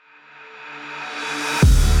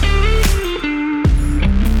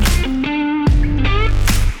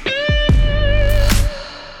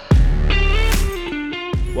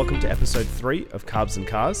episode 3 of Carbs and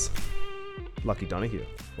Cars. Locky Donohue,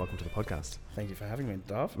 welcome to the podcast. Thank you for having me,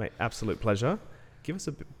 Dov. Mate, absolute pleasure. Give us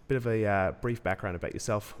a bit of a brief background about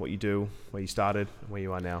yourself, what you do, where you started, and where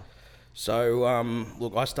you are now. So,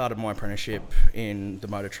 look, I started my apprenticeship in the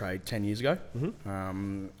motor trade 10 years ago.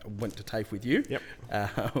 Went to TAFE with you. Yep.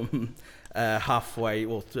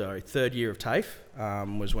 Third year of TAFE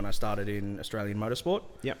was when I started in Australian motorsport.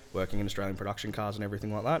 Yep. Working in Australian production cars and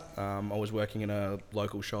everything like that. I was working in a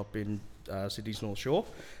local shop in Sydney's North Shore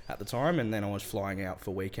at the time, and then I was flying out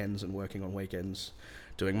for weekends and working on weekends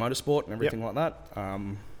doing motorsport and everything like that.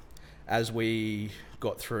 As we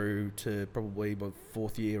got through to probably the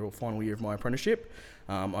fourth year or final year of my apprenticeship,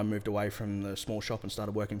 I moved away from the small shop and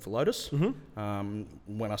started working for Lotus.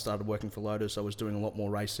 When I started working for Lotus, I was doing a lot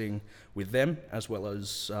more racing with them, as well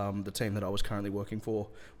as the team that I was currently working for,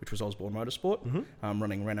 which was Osborne Motorsport,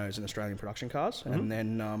 running Renaults and Australian production cars. And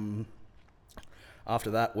then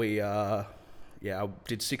after that, I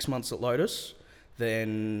did 6 months at Lotus.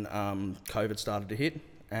 Then COVID started to hit,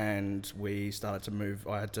 and we started to move.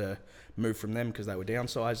 I had to move from them because they were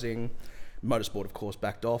downsizing. Motorsport, of course,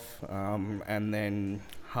 backed off. And then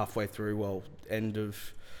halfway through, end of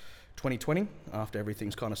 2020, after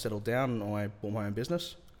everything's kind of settled down, I bought my own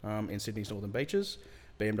business in Sydney's Northern Beaches,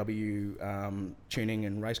 BMW tuning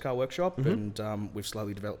and race car workshop, and we've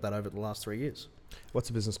slowly developed that over the last 3 years. What's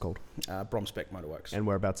the business called? Bromspec Motor Works. And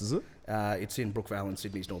whereabouts is it? It's in Brookvale in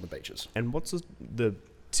Sydney's Northern Beaches. And what's the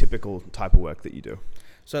typical type of work that you do?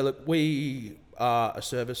 So look, we are a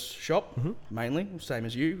service shop, mainly, same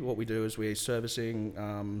as you. What we do is we're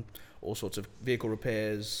servicing all sorts of vehicle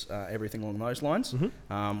repairs, everything along those lines.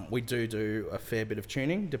 We do a fair bit of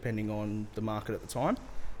tuning, depending on the market at the time,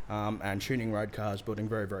 and tuning road cars, building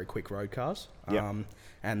very, very quick road cars.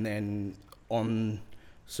 And then with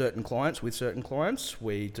certain clients,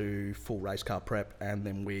 we do full race car prep, and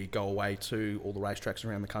then we go away to all the racetracks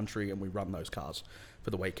around the country and we run those cars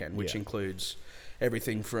for the weekend, which includes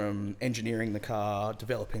everything from engineering the car,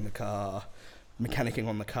 developing the car, mechanicking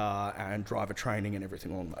on the car, and driver training and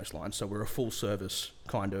everything along those lines. So we're a full service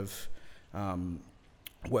kind of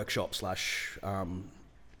workshop slash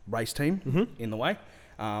race team in the way,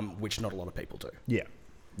 which not a lot of people do.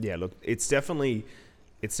 Yeah. Look, it's definitely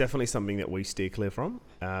something that we steer clear from.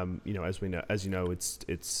 As you know,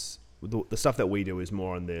 it's the stuff that we do is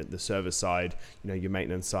more on the service side, your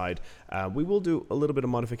maintenance side. We will do a little bit of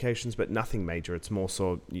modifications, but nothing major. It's more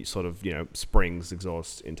sort of springs,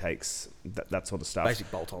 exhaust intakes, that sort of stuff.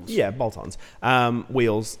 Basic bolt-ons. Yeah, bolt-ons.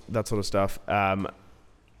 Wheels, that sort of stuff.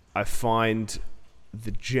 I find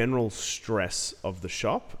the general stress of the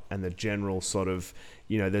shop and the general sort of,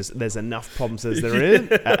 there's enough problems as there is.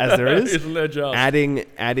 Isn't there just?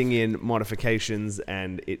 Adding in modifications,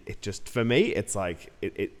 and it just, for me, it's like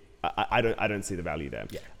I don't see the value there.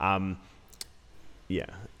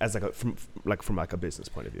 As from a business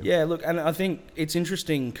point of view. Yeah, look, and I think it's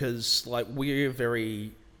interesting because we're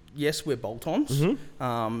bolt-ons,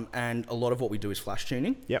 and a lot of what we do is flash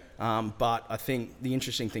tuning. But I think the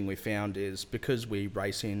interesting thing we found is because we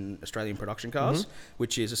race in Australian production cars,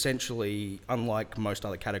 which is essentially, unlike most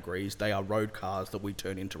other categories, they are road cars that we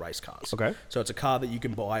turn into race cars. Okay. So it's a car that you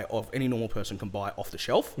can buy any normal person can buy off the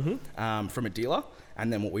shelf from a dealer.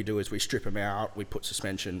 And then what we do is we strip them out, we put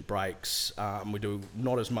suspension, brakes, we do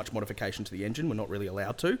not as much modification to the engine. We're not really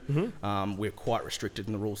allowed to. We're quite restricted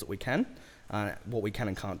in the rules that we can. What we can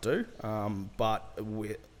and can't do. But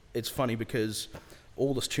it's funny because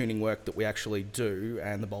all this tuning work that we actually do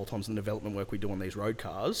and the bolt-ons and the development work we do on these road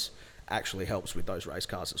cars actually helps with those race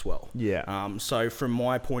cars as well. So from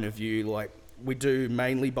my point of view, we do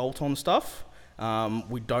mainly bolt-on stuff.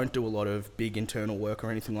 We don't do a lot of big internal work or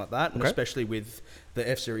anything like that. And especially with the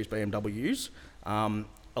F-Series BMWs,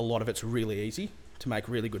 a lot of it's really easy to make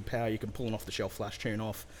really good power. You can pull an off-the-shelf flash tune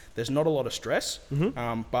off. There's not a lot of stress,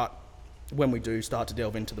 but when we do start to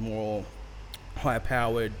delve into the more higher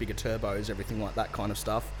powered, bigger turbos, everything like that kind of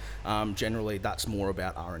stuff, generally that's more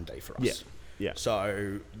about R&D for us.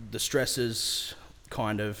 So the stress is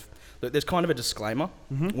there's kind of a disclaimer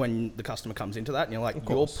when the customer comes into that, and you're like,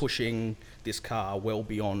 you're pushing this car well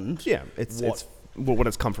beyond what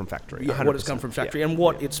it's come from factory. What it's come from factory and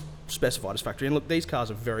what it's specified as factory. And look, these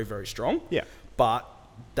cars are very, very strong, but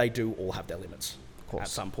they do all have their limits at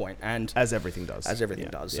some point, and as everything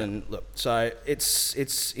does. And look, so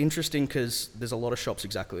it's interesting because there's a lot of shops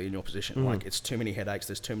exactly in your position. It's too many headaches.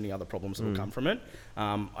 There's too many other problems that will come from it.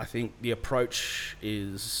 I think the approach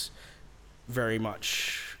is very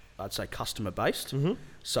much, I'd say, customer based.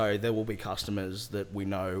 So there will be customers that we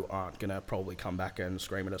know aren't going to probably come back and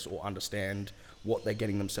scream at us or understand what they're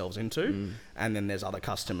getting themselves into. And then there's other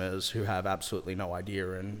customers who have absolutely no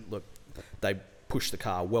idea. And look, they push the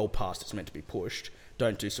car well past it's meant to be pushed,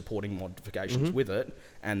 don't do supporting modifications with it,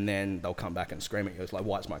 and then they'll come back and scream at you. It's like,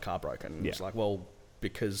 why is my car broken? And it's like, well,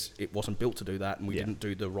 because it wasn't built to do that, and we didn't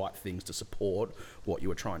do the right things to support what you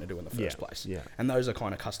were trying to do in the first place. Yeah. And those are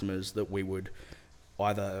kind of customers that we would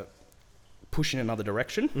either push in another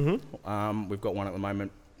direction. We've got one at the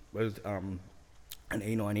moment with an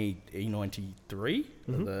E90, E93,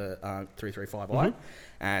 the 335i.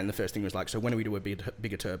 And the first thing was like, so when do we do a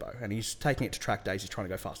bigger turbo? And he's taking it to track days. He's trying to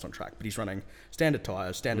go fast on track, but he's running standard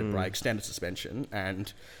tyres, standard brakes, standard suspension.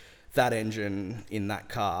 And that engine in that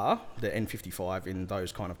car, the N55 in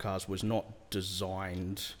those kind of cars, was not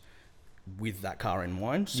designed with that car in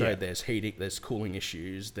mind. So there's heating, there's cooling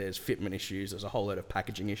issues, there's fitment issues, there's a whole lot of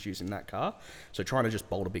packaging issues in that car. So trying to just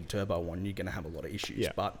bolt a big turbo on, you're going to have a lot of issues.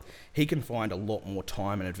 But he can find a lot more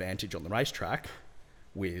time and advantage on the racetrack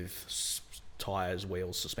with tyres,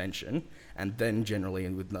 wheels, suspension, and then generally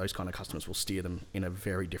with those kind of customers, we'll steer them in a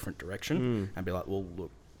very different direction and be like, well,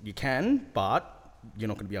 look, you can, but you're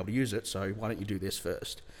not going to be able to use it, so why don't you do this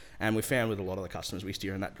first? And we found with a lot of the customers, we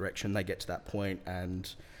steer in that direction, they get to that point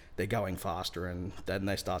and they're going faster, and then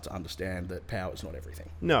they start to understand that power is not everything.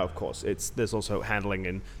 No, of course. There's also handling,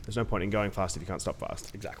 and there's no point in going fast if you can't stop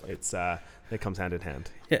fast. Exactly. It comes hand in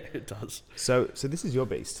hand. Yeah, it does. So this is your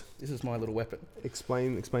beast. This is my little weapon.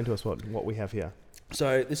 Explain to us what we have here.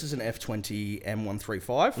 So this is an F20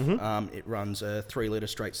 M135. It runs a 3-litre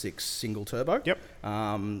straight 6 single turbo.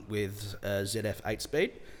 With a ZF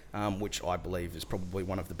 8-speed, which I believe is probably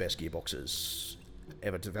one of the best gearboxes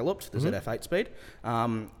ever developed, the ZF 8-speed.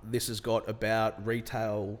 This has got about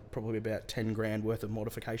retail, probably about 10 grand worth of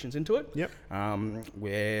modifications into it.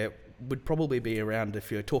 Where would probably be around,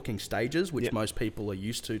 if you're talking stages, which most people are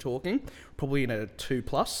used to talking, probably in a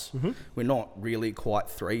 2+. We're not really quite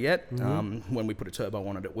 3 yet. When we put a turbo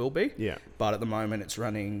on it, it will be. But at the moment, it's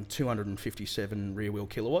running 257 rear wheel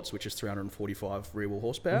kilowatts, which is 345 rear wheel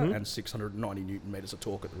horsepower, and 690 newton meters of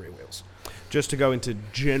torque at the rear wheels. Just to go into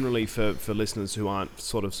generally for listeners who aren't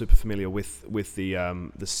sort of super familiar with the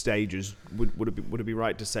stages, would it be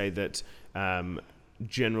right to say that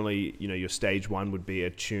generally, your stage 1 would be a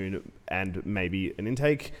tune and maybe an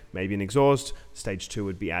intake, maybe an exhaust. Stage 2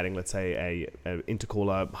 would be adding, let's say, a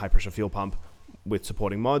intercooler, high pressure fuel pump with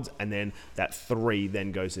supporting mods, and then that 3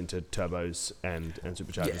 then goes into turbos and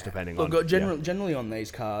superchargers, depending on. Generally on these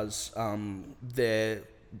cars, they're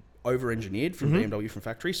over-engineered from BMW from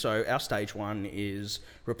factory. So our stage 1 is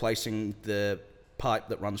replacing the pipe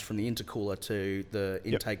that runs from the intercooler to the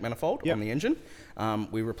intake manifold on the engine.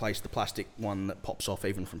 We replace the plastic one that pops off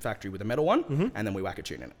even from factory with a metal one, and then we whack a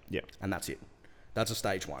tune in it. And that's it. That's a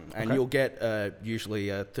stage 1. And you'll get usually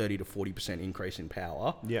a 30 to 40% increase in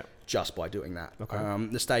power just by doing that.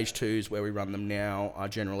 The stage 2s where we run them now are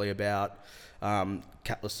generally about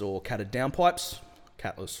catless or catted downpipes.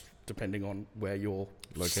 Catless depending on where you're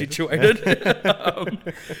situated.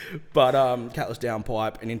 But catless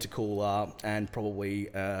downpipe, an intercooler, and probably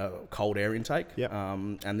cold air intake.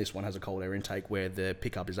 And this one has a cold air intake where the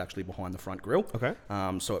pickup is actually behind the front grille.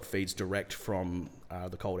 So it feeds direct from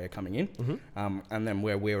the cold air coming in. And then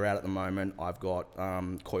where we're at the moment, I've got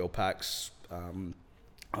coil packs.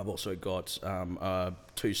 I've also got a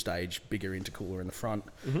 2-stage bigger intercooler in the front.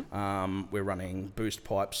 We're running boost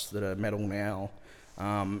pipes that are metal now.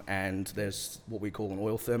 And there's what we call an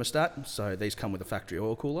oil thermostat. So these come with a factory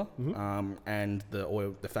oil cooler, and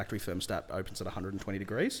the factory thermostat opens at 120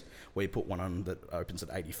 degrees. We put one on that opens at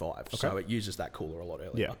 85, so it uses that cooler a lot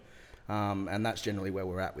earlier. And that's generally where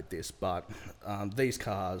we're at with this. But these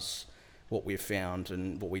cars, what we've found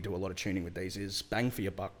and what we do a lot of tuning with these is bang for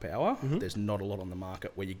your buck power. There's not a lot on the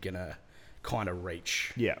market where you're gonna kind of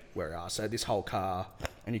reach where we are. So this whole car,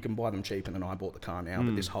 and you can buy them cheaper than I bought the car now,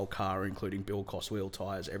 but this whole car, including build cost, wheel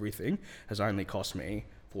tyres, everything, has only cost me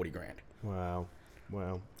 40 grand. Wow.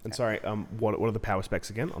 And sorry, what are the power specs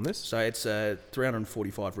again on this? So it's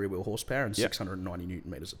 345 rear wheel horsepower and 690 newton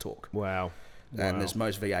meters of torque. Wow. And there's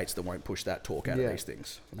most V8s that won't push that torque out of these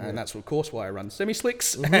things. And that's, of course, why I run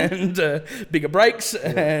semi-slicks and bigger brakes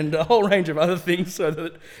and a whole range of other things so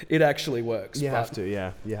that it actually works. You have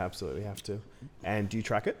to, You absolutely have to. And do you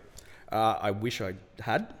track it? I wish I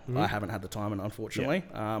had. I haven't had the time, and unfortunately,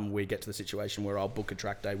 we get to the situation where I'll book a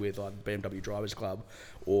track day with either BMW Drivers Club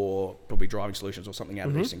or probably Driving Solutions or something out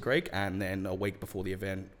of Eastern Creek, and then a week before the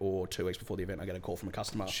event or 2 weeks before the event, I get a call from a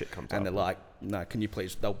customer. They're like, "No, can you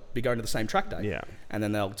please?" They'll be going to the same track day, and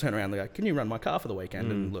then they'll turn around and they go, "Can you run my car for the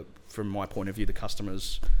weekend?" And look, from my point of view, the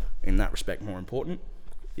customers in that respect more important.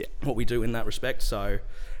 what we do in that respect. So,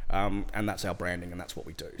 and that's our branding, and that's what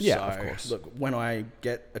we do. Yeah, so, of course. Look, when I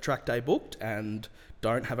get a track day booked and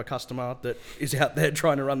don't have a customer that is out there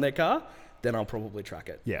trying to run their car, then I'll probably track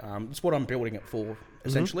it. Yeah. It's what I'm building it for,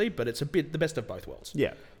 essentially, but it's a bit the best of both worlds.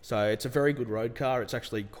 Yeah. So it's a very good road car. It's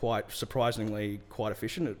actually surprisingly quite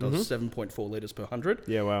efficient. It does 7.4 litres per 100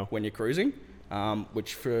 Yeah, wow. when you're cruising,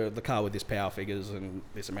 which for the car with this power figures and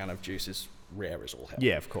this amount of juice is rare as all hell.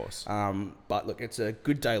 Yeah, of course. But look, it's a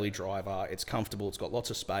good daily driver. It's comfortable. It's got lots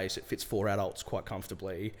of space. It fits 4 adults quite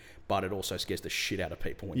comfortably, but it also scares the shit out of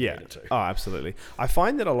people when you need it to. Oh, absolutely. I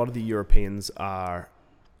find that a lot of the Europeans are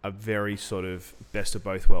a very sort of best of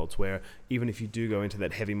both worlds, where even if you do go into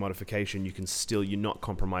that heavy modification, you're not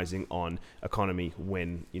compromising on economy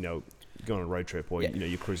when, you go on a road trip or,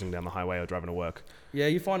 you're cruising down the highway or driving to work. Yeah,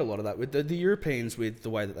 you find a lot of that with the Europeans, with the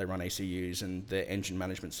way that they run ECUs and their engine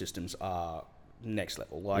management systems are next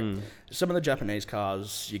level. Like some of the Japanese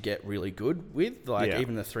cars you get really good with, like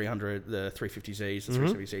even the 300, the 350Zs, the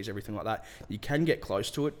 370Zs, everything like that. You can get close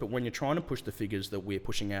to it, but when you're trying to push the figures that we're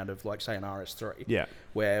pushing out of, like say an RS3,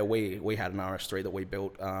 where we had an RS3 that we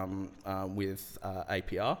built with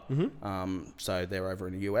APR, so they're over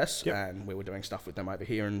in the US, and we were doing stuff with them over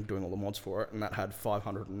here and doing all the mods for it, and that had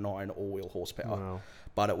 509 all-wheel horsepower. Wow.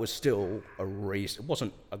 But it was still it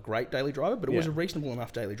wasn't a great daily driver, but it was a reasonable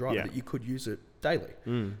enough daily driver that you could use it daily.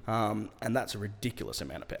 And that's a ridiculous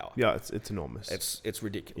amount of power. Yeah, it's enormous. It's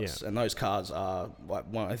ridiculous. And those cars are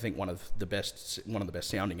I think one of the best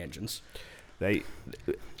sounding engines.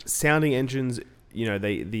 Sounding engines,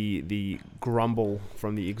 the grumble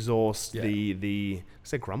from the exhaust, I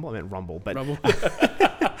said grumble, I meant rumble, but Rumble.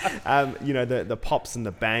 the pops and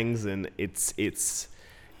the bangs, and it's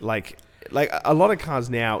like a lot of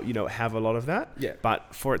cars now, have a lot of that. Yeah.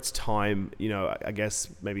 But for its time, I guess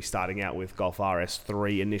maybe starting out with Golf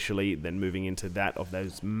RS3 initially, then moving into that of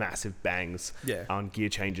those massive bangs on gear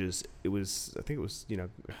changes, I think it was,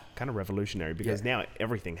 kind of revolutionary, because now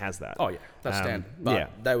everything has that. Oh yeah, that's standard.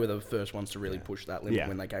 But they were the first ones to really push that limit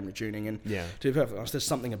when they came to tuning. And to be perfectly honest, there's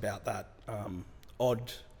something about that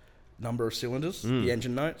odd number of cylinders, the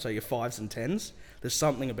engine note, so your 5s and 10s. There's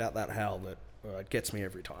something about that howl that it gets me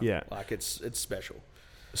every time. Yeah. Like it's special.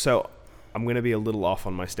 So I'm going to be a little off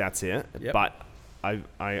on my stats here, but I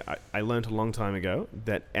learned a long time ago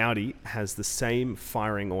that Audi has the same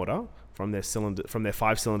firing order from their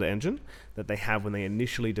 5-cylinder engine that they have when they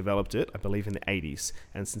initially developed it, I believe in the 80s.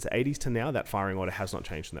 And since the 80s to now, that firing order has not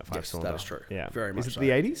changed in that 5-cylinder. Yes, that is true. Yeah. Very much Is it so. the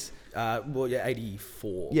 80s?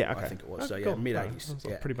 84, Yeah, okay. I think it was. Oh, so, mid-80s.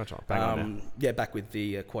 No, pretty much bang on there. Back with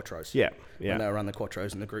the Quattros. Yeah. When they run the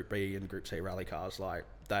Quattros and the Group B and Group C rally cars, like,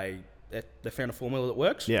 they found a formula that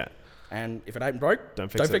works. Yeah. And if it ain't broke,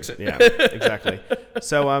 don't fix it. Yeah, exactly.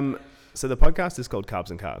 So the podcast is called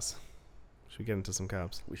Carbs and Cars. Should we get into some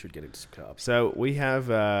carbs? We should get into some carbs. So we have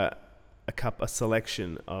a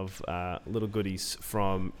selection of little goodies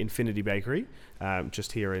from Infinity Bakery,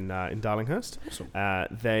 just here in Darlinghurst. Awesome.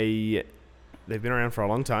 They've been around for a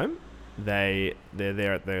long time. They're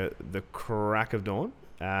there at the crack of dawn,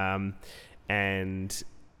 and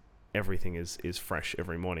everything is fresh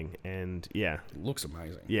every morning. And it looks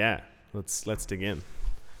amazing. Yeah, let's dig in.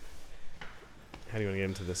 How do you want to get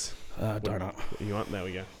into this? Donut. What you want? There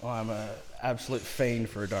we go. I'm an absolute fiend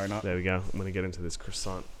for a donut. There we go. I'm going to get into this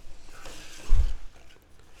croissant.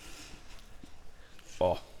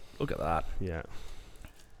 Oh, look at that. Yeah.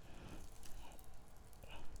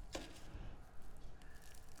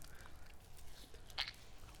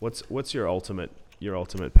 What's your ultimate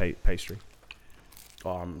pastry?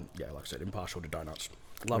 Like I said, impartial to donuts.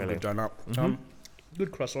 Love Really? a good donut.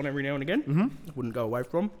 Good croissant every now and again. Wouldn't go away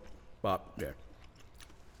from, but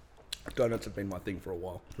donuts have been my thing for a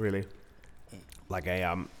while. Really? Like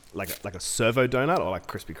a servo donut or like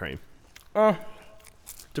Krispy Kreme?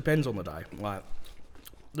 Depends on the day. Like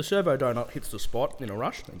the servo donut hits the spot in a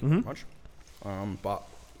rush. Thank you very much. But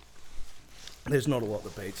there's not a lot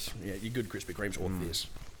that beats your good Krispy Kremes or this.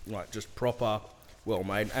 Like just proper, well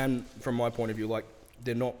made. And from my point of view, like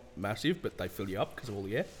they're not massive, but they fill you up because of all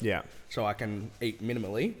the air. Yeah. So I can eat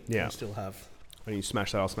minimally and still have. When you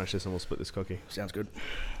smash that, I'll smash this and we'll split this cookie. Sounds good.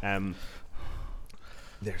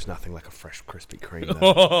 There's nothing like a fresh Krispy Kreme.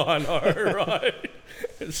 Oh, I know, right?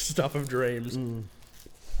 It's stuff of dreams.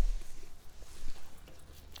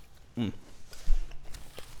 Are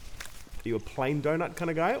you a plain donut kind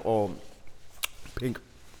of guy or Pink.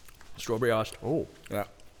 Strawberry iced. Oh. Yeah.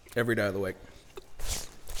 Every day of the week.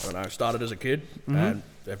 I don't know. Started as a kid and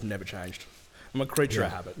they've never changed. I'm a creature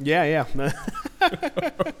of habit. Yeah.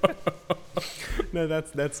 No,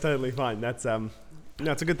 that's totally fine. That's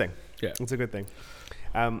it's a good thing. Yeah. It's a good thing.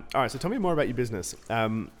 All right, so tell me more about your business.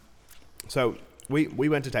 So we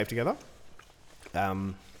went to TAFE together,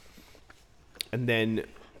 and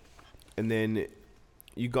then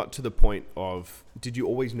you got to the point of, did you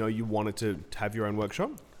always know you wanted to have your own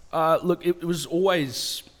workshop? Look, it was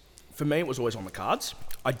always, for me, it was always on the cards.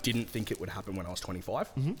 I didn't think it would happen when I was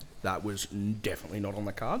 25. That was definitely not on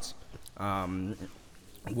the cards. So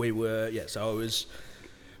it was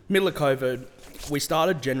middle of COVID. We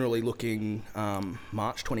started generally looking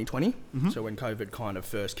March 2020. So when COVID kind of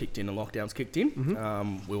first kicked in and lockdowns kicked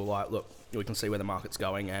in, we were like, look, we can see where the market's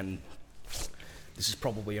going, and this is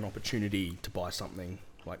probably an opportunity to buy something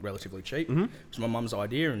like relatively cheap. It was my mum's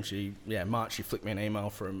idea, and March, she flicked me an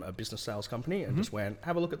email from a business sales company and just went,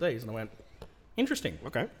 have a look at these. And I went, interesting.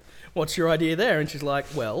 Okay. What's your idea there? And she's like,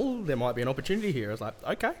 well, there might be an opportunity here. I was like,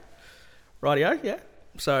 okay, rightio, yeah.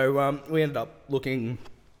 So we ended up going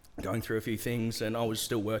through a few things, and I was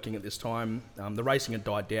still working at this time. The racing had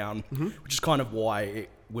died down, which is kind of why it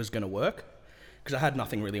was going to work, because I had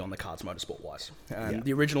nothing really on the cards motorsport-wise.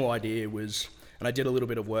 The original idea was, and I did a little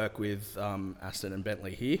bit of work with Aston and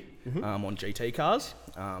Bentley here on GT cars,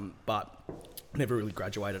 but never really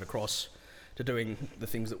graduated across to doing the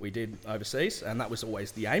things that we did overseas, and that was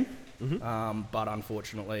always the aim. But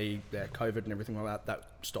unfortunately, COVID and everything like that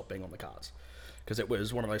stopped being on the cards, because it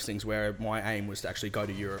was one of those things where my aim was to actually go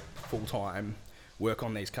to Europe full-time, work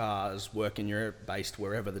on these cars, work in Europe, based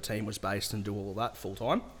wherever the team was based, and do all of that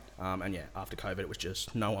full-time. After COVID, it was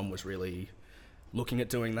just, no one was really looking at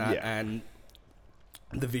doing that, and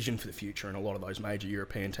the vision for the future in a lot of those major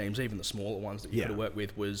European teams, even the smaller ones that you could have worked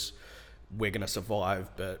with, was, we're going to survive,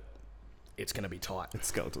 but it's going to be tight. It's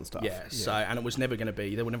skeleton stuff. So, and it was never going to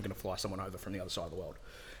be, they were never going to fly someone over from the other side of the world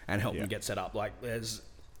and help them get set up. Like,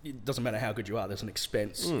 it doesn't matter how good you are, there's an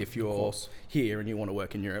expense if you're here and you want to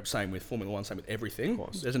work in Europe. Same with Formula One, same with everything.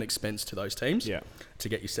 There's an expense to those teams to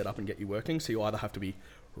get you set up and get you working. So you either have to be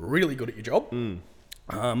really good at your job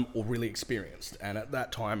or really experienced. And at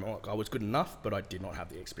that time, I was good enough, but I did not have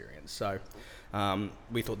the experience. So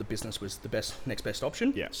we thought the business was the next best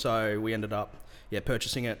option. So we ended up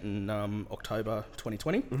purchasing it in October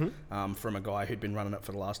 2020 from a guy who'd been running it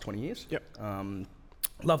for the last 20 years.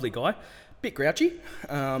 Lovely guy, bit grouchy,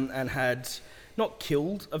 and had not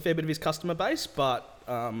killed a fair bit of his customer base, but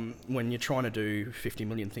when you're trying to do 50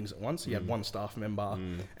 million things at once, he had one staff member,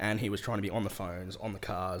 and he was trying to be on the phones, on the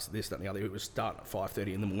cars, this, that, and the other. It was starting at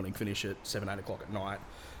 5:30 in the morning, finish at 7, 8 o'clock at night.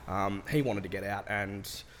 He wanted to get out, and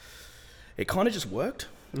it kind of just worked,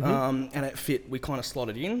 and it fit. We kind of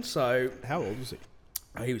slotted in. So how old was he?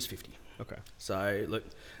 He was 50. Okay. So look,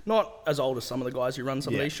 not as old as some of the guys who run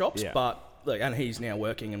some of these shops, but look, and he's now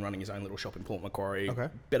working and running his own little shop in Port Macquarie.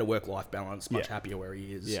 Better work-life balance, much happier where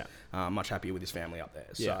he is, much happier with his family up there.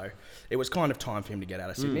 So it was kind of time for him to get out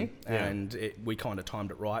of Sydney, and we kind of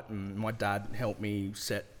timed it right. And my dad helped me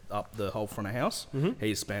set up the whole front of house.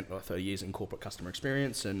 He's spent 30 years in corporate customer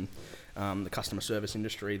experience and the customer service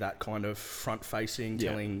industry, that kind of front-facing,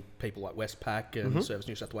 telling people like Westpac and Service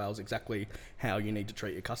New South Wales exactly how you need to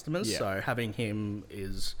treat your customers. So having him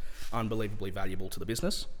is unbelievably valuable to the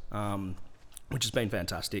business. Which has been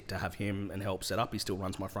fantastic to have him and help set up. He still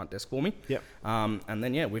runs my front desk for me. And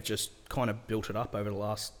then, we've just kind of built it up over the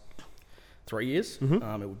last 3 years. It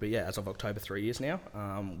would be, as of October, 3 years now.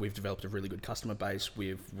 We've developed a really good customer base.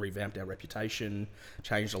 We've revamped our reputation,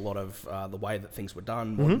 changed a lot of the way that things were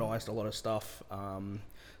done, modernised a lot of stuff.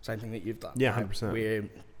 Same thing that you've done. 100%.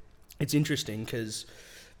 It's interesting because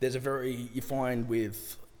you find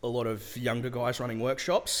with a lot of younger guys running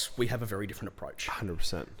workshops, we have a very different approach.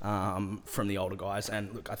 100%. From the older guys.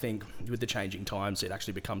 And look, I think with the changing times, it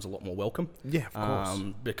actually becomes a lot more welcome. Yeah, of course.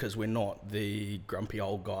 Because we're not the grumpy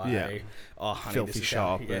old guy. Oh, honey, filthy this is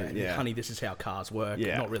sharp. honey, this is how cars work.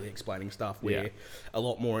 Not really explaining stuff. We're a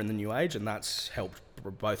lot more in the new age, and that's helped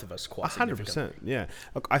both of us quite 100%. Significantly. Yeah.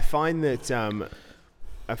 Look, I find that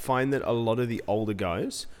a lot of the older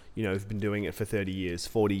guys, who've been doing it for 30 years,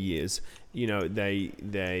 40 years,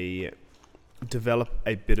 they develop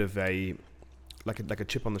a bit of a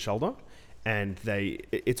chip on the shoulder, and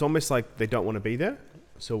it's almost like they don't want to be there.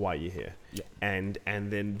 So why are you here? And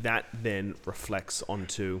then that reflects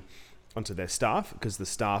onto their staff, because the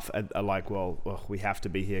staff are like, well, we have to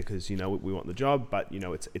be here because we want the job, but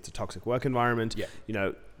it's a toxic work environment.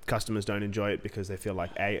 Customers don't enjoy it because they feel like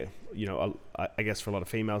I guess for a lot of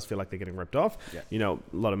females feel like they're getting ripped off. A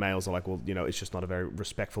lot of males are like, well, it's just not a very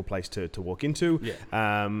respectful place to walk into.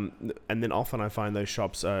 And then often I find those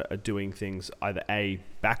shops are doing things either A,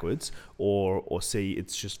 backwards, or C,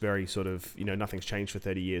 it's just very sort of, nothing's changed for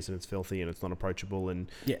 30 years and it's filthy and it's not approachable. And,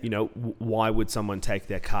 why would someone take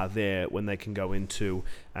their car there when they can go into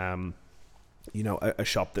a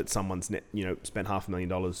shop that someone's spent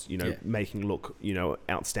 $500,000 Yeah. making look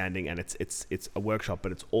outstanding, and it's a workshop,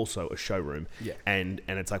 but it's also a showroom. Yeah. And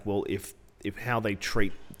it's like, well, if how they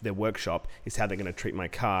treat their workshop is how they're going to treat my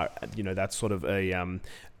car, that's sort of a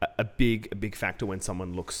big factor when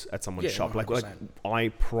someone looks at someone's shop. 100%. Like I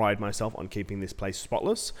pride myself on keeping this place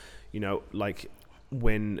spotless. Like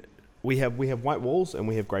when we have white walls and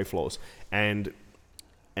we have grey floors, and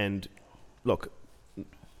look,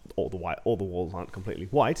 all the walls aren't completely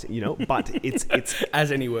white, but it's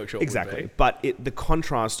as any workshop exactly. would be. But the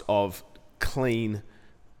contrast of clean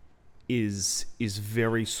is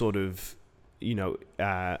very sort of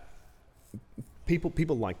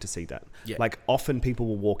people like to see that. Yeah. Like often people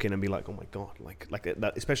will walk in and be like, oh my god, like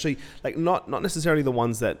that, especially like not necessarily the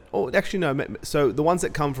ones that, so the ones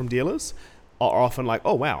that come from dealers are often like,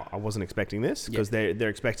 oh wow, I wasn't expecting this, because they're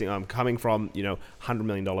expecting, I'm coming from $100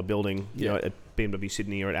 million building, at BMW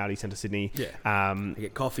Sydney or at Audi Centre Sydney. I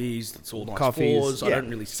get coffees, it's all nice Coffees, floors. yeah. I don't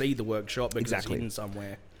really see the workshop because Exactly. it's hidden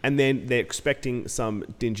somewhere. And then they're expecting some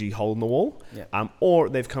dingy hole in the wall, Yeah. Or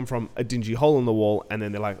they've come from a dingy hole in the wall, and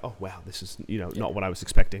then they're like, "Oh wow, this is not what I was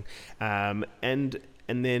expecting."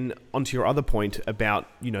 And then onto your other point about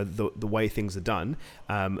the way things are done.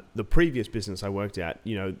 The previous business I worked at,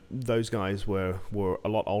 those guys were a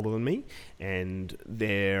lot older than me, and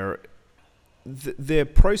their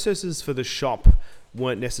processes for the shop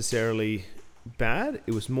weren't necessarily bad.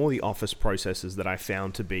 It was more the office processes that I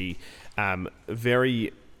found to be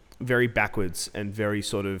very, very backwards and very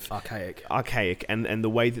sort of archaic, and the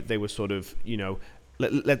way that they were sort of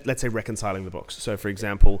let's say reconciling the books. So for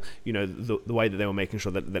example, the way that they were making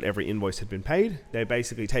sure that every invoice had been paid, they're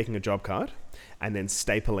basically taking a job card and then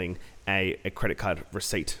stapling a credit card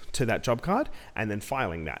receipt to that job card and then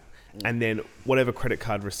filing that, and then whatever credit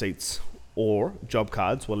card receipts or job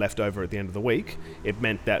cards were left over at the end of the week, it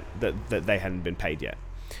meant that they hadn't been paid yet.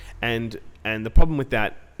 And the problem with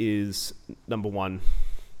that is, number one,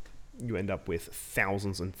 you end up with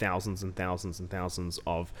thousands and thousands and thousands and thousands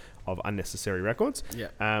of unnecessary records. Yeah.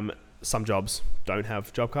 Some jobs don't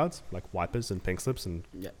have job cards, like wipers and pink slips and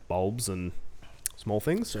bulbs and small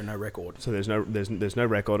things. So no record. So there's no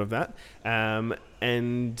record of that.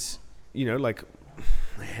 And like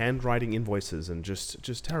handwriting invoices and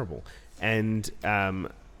just terrible. And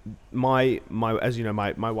my as you know,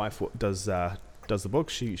 my wife does the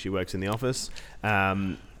books. She works in the office,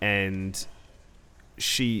 and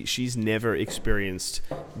she's never experienced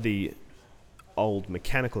the old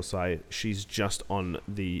mechanical side. She's just on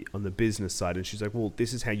the business side, and she's like, well,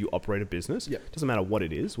 this is how you operate a business. It doesn't matter what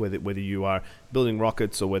it is, whether you are building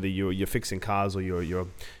rockets or whether you're fixing cars or you're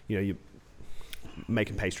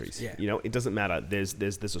making pastries. It doesn't matter. There's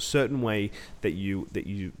a certain way that you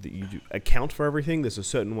account for everything. There's a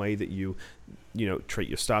certain way that you treat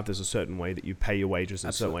your staff. There's a certain way that you pay your wages.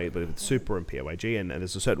 There's a certain way with super and PAYG, and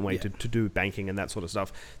there's a certain way to do banking and that sort of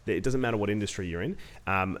stuff. It doesn't matter what industry you're in.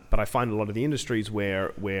 But I find a lot of the industries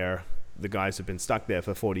where the guys have been stuck there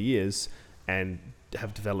for 40 years and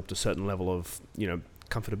have developed a certain level of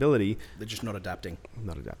comfortability. They're just not adapting.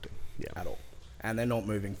 At all. And they're not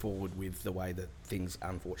moving forward with the way that things,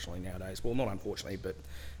 unfortunately, nowadays, well, not unfortunately, but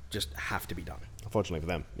just have to be done. Unfortunately for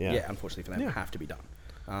them. Unfortunately for them, have to be done.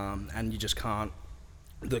 And you just can't,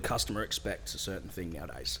 the customer expects a certain thing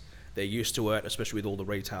nowadays. They're used to it, especially with all the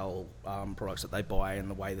retail products that they buy and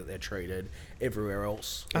the way that they're treated everywhere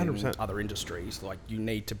else in 100%. other industries. Like, you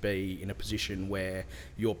need to be in a position where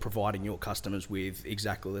you're providing your customers with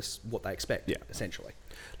exactly this, what they expect, essentially.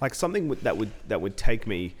 Like something that would take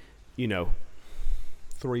me,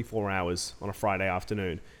 3-4 hours on a Friday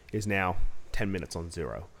afternoon is now 10 minutes on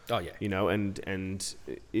Zero. Oh yeah. And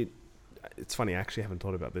it's funny, I actually haven't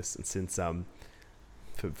thought about this since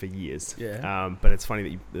for years. But it's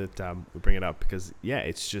funny that we bring it up because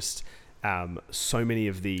it's just so many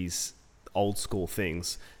of these old school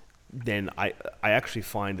things. Then I actually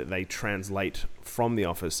find that they translate from the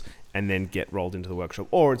office and then get rolled into the workshop,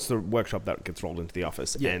 or it's the workshop that gets rolled into the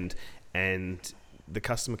office, and the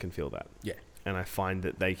customer can feel that. And I find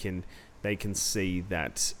that they can see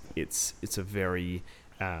that it's a very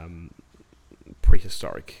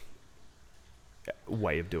prehistoric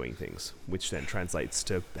way of doing things, which then translates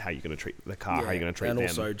to how you're going to treat the car, how you're going to treat them. And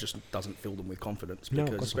also just doesn't fill them with confidence,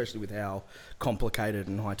 because especially with how complicated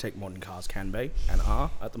and high-tech modern cars can be and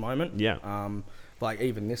are at the moment. Like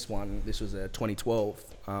even this one, this was a 2012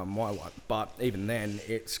 my one, but even then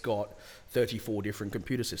it's got 34 different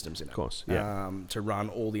computer systems in it. Of course, to run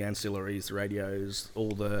all the ancillaries, the radios,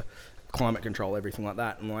 all the climate control, everything like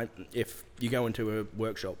that. And like, if you go into a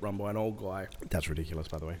workshop run by an old guy, that's ridiculous,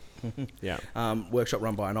 by the way. workshop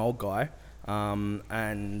run by an old guy,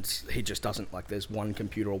 and he just doesn't, like, there's one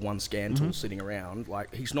computer or one scan tool sitting around.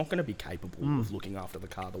 Like, he's not going to be capable of looking after the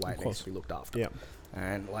car the way it needs to be looked after. Yeah.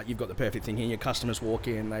 And, like, you've got the perfect thing here. Your customers walk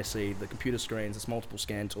in, they see the computer screens, there's multiple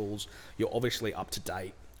scan tools. You're obviously up to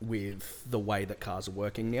date with the way that cars are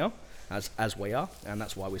working now, as we are, and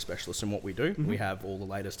that's why we're specialists in what we do. We have all the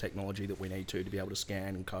latest technology that we need to be able to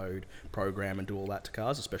scan and code, program, and do all that to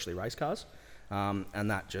cars, especially race cars. And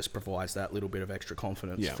that just provides that little bit of extra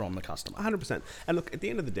confidence from the customer. 100%. And look, at the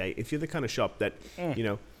end of the day, if you're the kind of shop that, you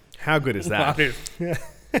know, how good is that?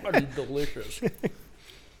 That is delicious.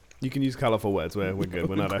 You can use colourful words. We're good.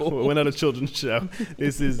 We're not a children's show.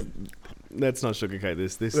 Let's not sugarcoat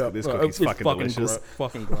this. This cookie's fucking delicious.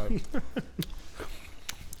 Fucking great.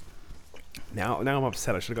 Now I'm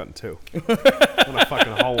upset. I should have gotten two. I want a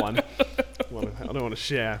fucking whole one. I don't want to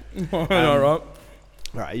share. All right. All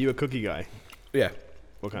right. Are you a cookie guy? Yeah.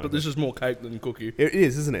 What kind But this is more cake than cookie. It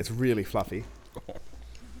is, isn't it? It's really fluffy.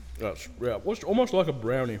 It's almost like a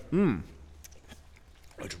brownie.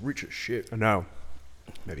 It's rich as shit. I know.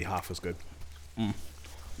 Maybe half was good.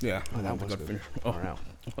 Yeah. Oh, that was good. Finish. Wow.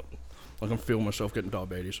 I can feel myself getting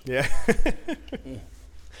diabetes. Yeah.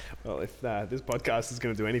 Well, if this podcast is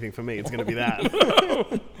going to do anything for me, it's going to be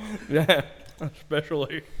that. Yeah,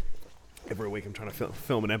 especially. Every week I'm trying to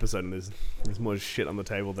film an episode, and there's more shit on the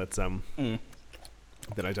table that's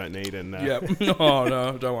that I don't need. And yeah. Oh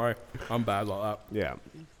no, don't worry. I'm bad like that.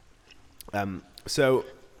 Yeah. So,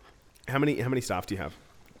 how many staff do you have?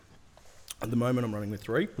 At the moment, I'm running with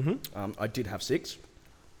 3. I did have 6,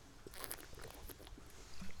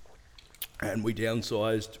 and we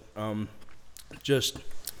downsized. Just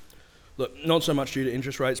look, not so much due to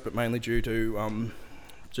interest rates, but mainly due to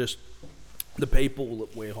just the people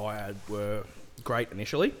that we hired were great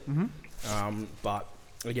initially, but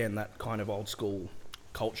again, that kind of old school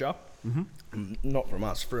culture, not from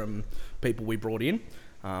us, from people we brought in.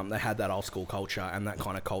 They had that old school culture, and that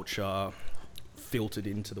kind of culture filtered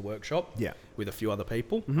into the workshop with a few other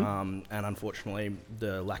people. And unfortunately,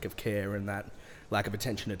 the lack of care and that lack of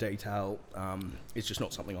attention to detail is just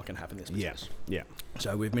not something I can have in this business. Yeah.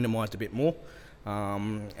 So we've minimised a bit more,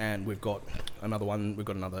 and we've got another one. We've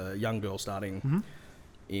got another young girl starting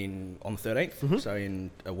on the 13th, so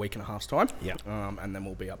in a week and a half's time. Yeah. And then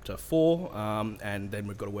we'll be up to 4, and then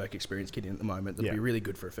we've got a work experience kid in at the moment that'll be really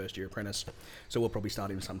good for a first year apprentice. So we'll probably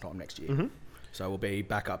start him sometime next year. So we'll be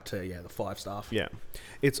back up to the 5 staff. Yeah,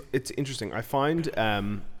 it's interesting. I find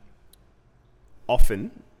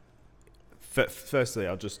often. Firstly,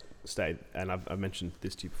 I'll just state, and I've mentioned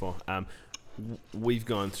this to you before. We've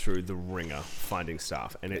gone through the ringer finding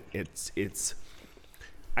staff, and it's.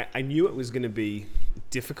 I knew it was going to be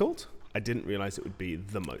difficult. I didn't realize it would be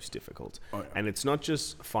the most difficult. Oh, yeah. And it's not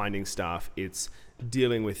just finding staff; it's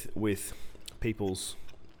dealing with people's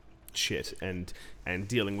shit and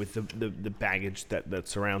dealing with the baggage that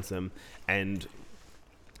surrounds them. And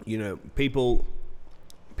you know, people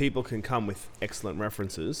can come with excellent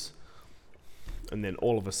references, and then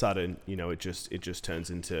all of a sudden, you know, it just turns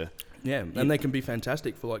into and they can be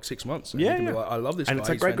fantastic for like 6 months. And yeah, you can be like, I love this and guy.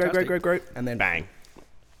 it's like great, and then bang,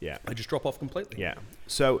 they just drop off completely. Yeah.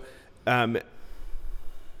 So, I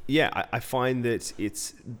find that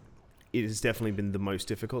it has definitely been the most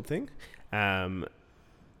difficult thing.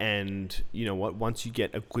 And you know what? Once you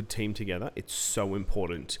get a good team together, it's so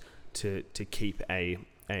important to keep a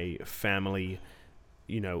family,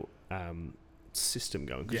 system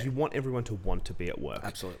going, because you want everyone to want to be at work.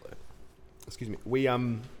 Absolutely. Excuse me.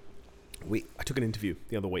 I took an interview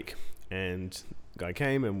the other week, and the guy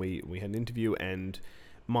came and we had an interview, and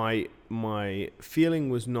my feeling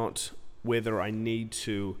was not whether I need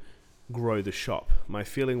to grow the shop. My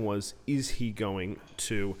feeling was, is he going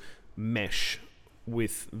to mesh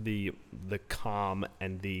with the calm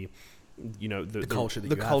and the culture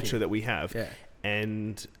that we have. Yeah.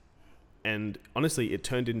 And honestly, it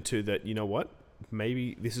turned into that, you know what?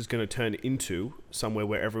 Maybe this is going to turn into somewhere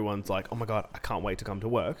where everyone's like, oh my God, I can't wait to come to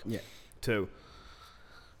work. Yeah.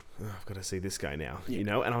 I've got to see this guy now, And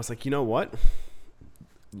I was like, you know what?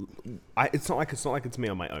 It's not like it's me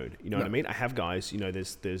on my own. You know what I mean? I have guys,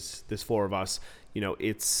 there's 4 of us,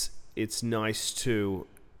 it's nice to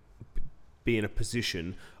be in a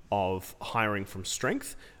position of hiring from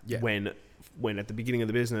strength when when at the beginning of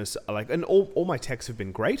the business, and all my techs have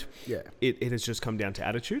been great. Yeah. It has just come down to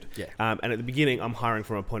attitude. Yeah. And at the beginning, I'm hiring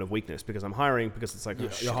from a point of weakness because I'm hiring because it's like,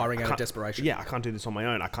 you're hiring out of desperation. Yeah, I can't do this on my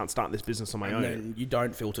own. I can't start this business on my own. And you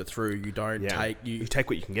don't filter through. You don't take... You take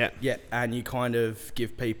what you can get. Yeah, and you kind of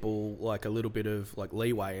give people like a little bit of like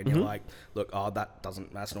leeway, and you're like, look,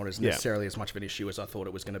 that's not as necessarily as much of an issue as I thought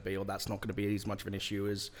it was going to be, or that's not going to be as much of an issue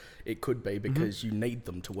as it could be, because you need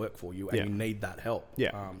them to work for you, and you need that help.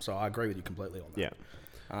 Yeah. So I agree with you completely on that.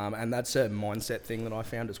 Yeah. And that's a mindset thing that I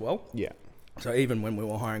found as well. Yeah. So even when we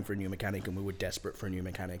were hiring for a new mechanic and we were desperate for a new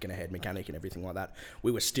mechanic and a head mechanic and everything like that,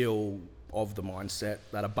 we were still of the mindset,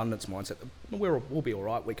 that abundance mindset, that we'll be all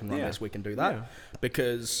right, we can run this, we can do that. Yeah.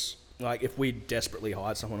 Because like if we desperately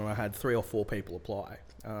hired someone, and I had 3 or 4 people apply,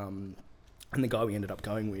 and the guy we ended up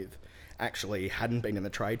going with actually hadn't been in the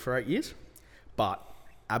trade for 8 years, but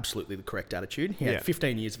absolutely the correct attitude. He had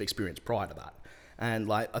 15 years of experience prior to that. And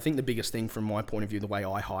like, I think the biggest thing from my point of view, the way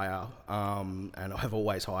I hire, and I have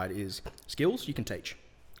always hired, is skills you can teach.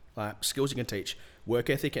 Skills you can teach.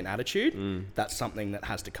 Work ethic and attitude, that's something that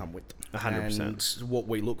has to come with them. 100%. And what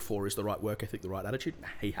we look for is the right work ethic, the right attitude.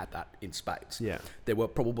 He had that in spades. Yeah. There were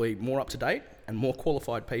probably more up-to-date and more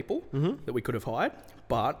qualified people that we could have hired,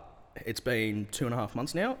 but it's been 2.5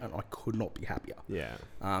 months now, and I could not be happier. Yeah.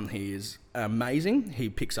 He is amazing. He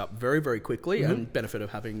picks up very, very quickly, and benefit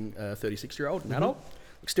of having a 36-year-old, an adult.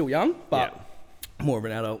 Still young, but more of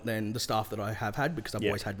an adult than the staff that I have had, because I've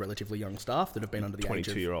always had relatively young staff that have been under the age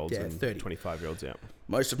of 22-year-olds and 30. 25-year-olds,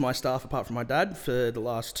 Most of my staff, apart from my dad, for the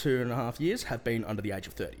last 2.5 years, have been under the age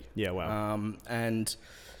of 30. Yeah, wow. And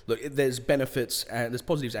look, there's benefits, and there's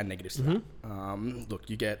positives and negatives to that.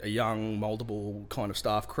 Look, you get a young, moldable kind of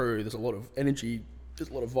staff crew. There's a lot of energy, there's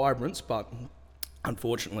a lot of vibrance, but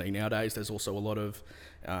unfortunately nowadays there's also a lot of,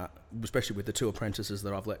 especially with the 2 apprentices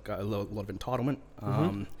that I've let go, a lot of entitlement,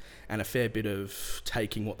 and a fair bit of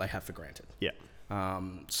taking what they have for granted. Yeah.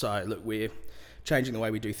 So look, we're changing the way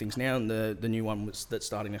we do things now, and the new one that's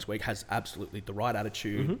starting this week has absolutely the right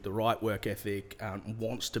attitude, the right work ethic,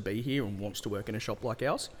 wants to be here and wants to work in a shop like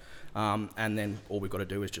ours, and then all we've got to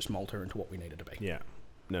do is just mould her into what we need her to be. Yeah,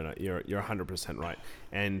 no, you're 100% right,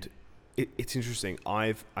 and it's interesting.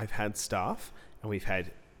 I've had staff, and we've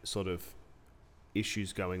had sort of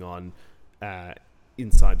issues going on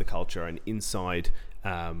inside the culture and inside.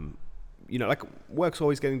 Like work's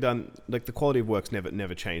always getting done. Like the quality of work's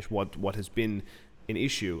never changed. What has been an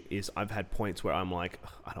issue is I've had points where I'm like,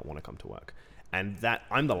 I don't want to come to work, and that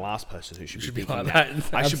I'm the last person who should be thinking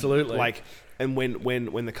that. Absolutely. And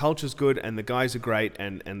when the culture's good and the guys are great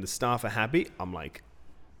and the staff are happy, I'm like,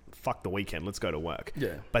 fuck the weekend, let's go to work.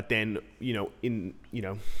 Yeah. But then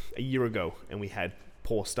a year ago, and we had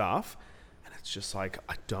poor staff. It's just like,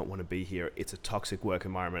 I don't want to be here. It's a toxic work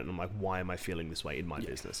environment, and I'm like, why am I feeling this way in my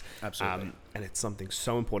business? Absolutely. And it's something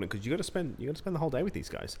so important, because you got to spend the whole day with these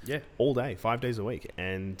guys. Yeah. All day, 5 days a week,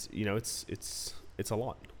 and it's a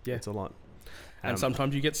lot. Yeah. It's a lot. And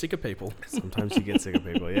sometimes you get sick of people. Sometimes you get sick of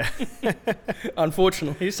people. Yeah.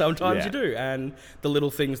 Unfortunately, sometimes you do, and the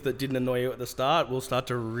little things that didn't annoy you at the start will start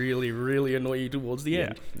to really, really annoy you towards the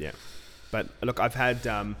end. Yeah. But look, I've had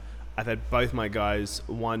both my guys,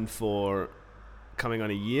 one for coming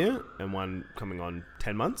on a year and one coming on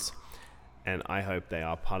 10 months, and I hope they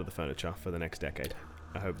are part of the furniture for the next decade.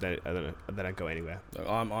 I hope they don't go anywhere.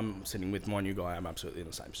 I'm sitting with my new guy. I'm absolutely in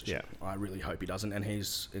the same position. Yeah. I really hope he doesn't, and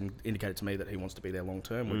he's indicated to me that he wants to be there long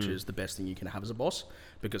term, which is the best thing you can have as a boss,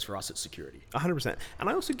 because for us it's security. 100%. And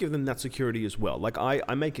I also give them that security as well. Like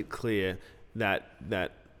I make it clear that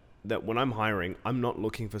when I'm hiring, I'm not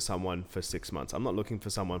looking for someone for 6 months. I'm not looking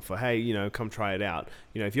for someone for, hey, come try it out.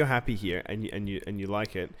 If you're happy here and you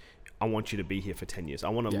like it, I want you to be here for 10 years. I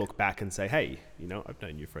want to look back and say, hey, I've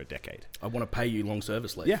known you for a decade. I want to pay you long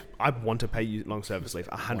service leave. Yeah, I want to pay you long service leave,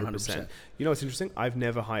 100%. You know what's interesting? I've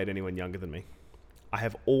never hired anyone younger than me. I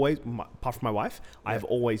have always, apart from my wife, I have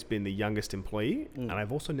always been the youngest employee, and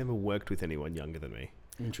I've also never worked with anyone younger than me.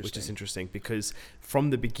 Which is interesting, because from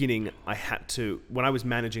the beginning I had to, when I was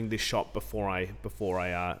managing this shop before I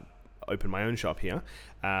opened my own shop here,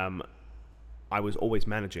 I was always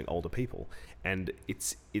managing older people, and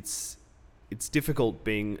it's difficult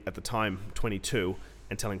being at the time 22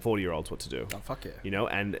 and telling 40-year-olds what to do. Oh, fuck yeah.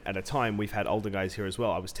 And at a time we've had older guys here as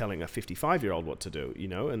well. I was telling a 55-year-old what to do,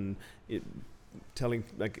 and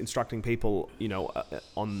instructing people,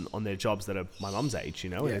 on their jobs that are my mum's age,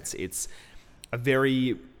 and it's a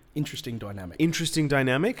very interesting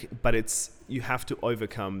dynamic, but you have to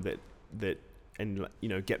overcome that and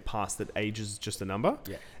get past that age is just a number.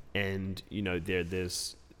 Yeah. And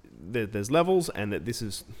there's levels, and that this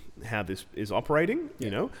is how this is operating,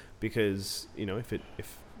 because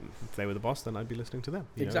if if they were the boss, then I'd be listening to them.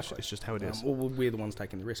 Exactly. It's just how it is. Well, we're the ones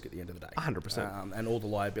taking the risk at the end of the day. 100%. And all the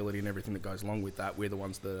liability and everything that goes along with that, we're the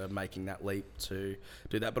ones that are making that leap to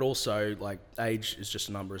do that. But also, like, age is just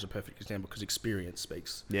a number as a perfect example, because experience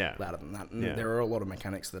speaks louder than that. And there are a lot of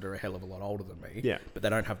mechanics that are a hell of a lot older than me, but they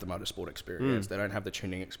don't have the motorsport experience. They don't have the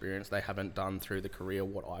tuning experience. They haven't done through the career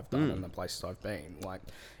what I've done and the places I've been. Like,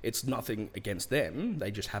 it's nothing against them.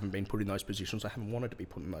 They just haven't been put in those positions. They haven't wanted to be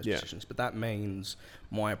put in those positions. But that means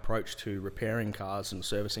my approach to repairing cars and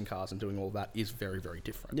servicing cars and doing all that is very, very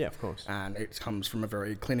different. Yeah, of course. And it comes from a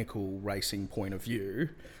very clinical racing point of view,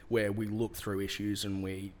 where we look through issues and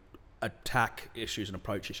we attack issues and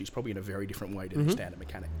approach issues probably in a very different way to the standard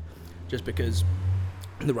mechanic. Just because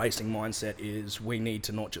the racing mindset is, we need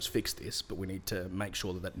to not just fix this, but we need to make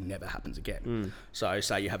sure that never happens again. So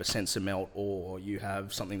say you have a sensor melt, or you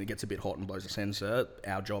have something that gets a bit hot and blows the sensor.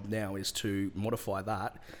 Our job now is to modify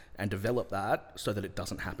that and develop that so that it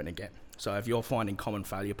doesn't happen again. So if you're finding common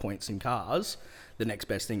failure points in cars, the next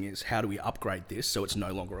best thing is, how do we upgrade this so it's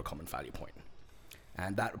no longer a common failure point?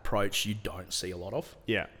 And that approach you don't see a lot of.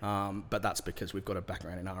 Yeah. But that's because we've got a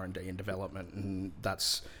background in R&D and development, and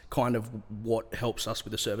that's kind of what helps us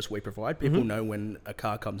with the service we provide. People know when a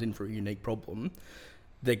car comes in for a unique problem,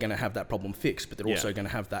 they're going to have that problem fixed, but they're also going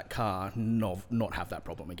to have that car not have that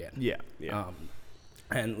problem again. Yeah. Yeah.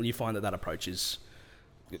 And you find that approach is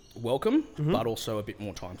welcome, but also a bit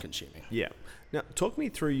more time consuming. Yeah. Now, talk me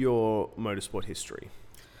through your motorsport history.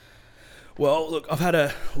 Well, look, I've had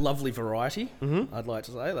a lovely variety, I'd like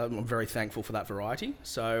to say. I'm very thankful for that variety.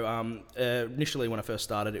 So initially when I first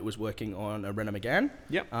started, it was working on a Renault Megane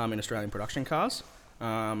in Australian production cars.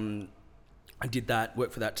 I did that,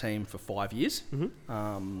 worked for that team for 5 years.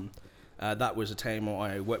 That was a team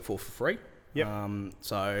I worked for free.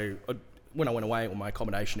 So when I went away, all my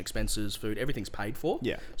accommodation, expenses, food, everything's paid for.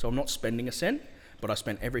 So I'm not spending a cent, but I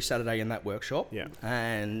spent every Saturday in that workshop.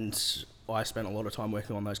 And I spent a lot of time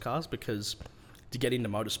working on those cars, because to get into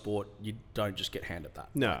motorsport, you don't just get handed that.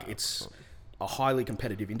 No. Like, it's a highly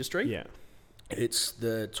competitive industry. It's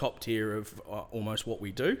the top tier of almost what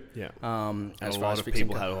we do. As a lot of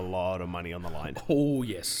people have a lot of money on the line. Oh,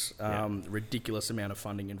 yes. Ridiculous amount of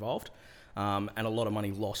funding involved. And a lot of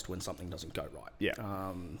money lost when something doesn't go right.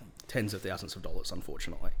 Tens of thousands of dollars,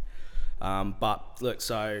 unfortunately. But look,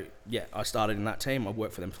 so I started in that team. I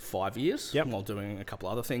worked for them for 5 years while doing a couple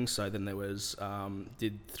other things. So then there was,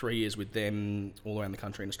 did 3 years with them all around the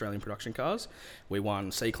country in Australian production cars. We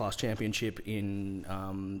won C-Class Championship in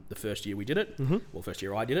the first year we did it. Well, first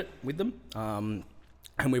year I did it with them. And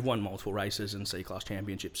we've won multiple races and C-Class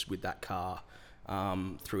Championships with that car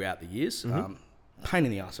throughout the years. Pain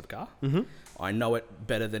in the ass of a car. I know it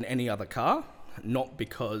better than any other car. Not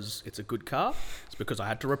because it's a good car, it's because I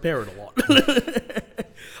had to repair it a lot.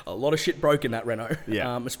 A lot of shit broke in that Renault,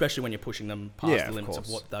 especially when you're pushing them past the limits of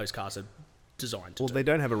what those cars are designed to do. They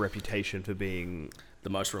don't have a reputation for being the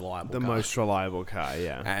most reliable car,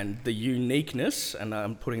 And the uniqueness, and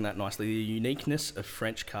I'm putting that nicely, the uniqueness of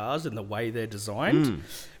French cars and the way they're designed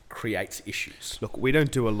creates issues. Look, we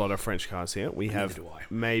don't do a lot of French cars here. We have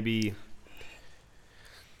maybe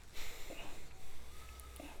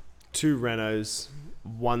 2 Renaults,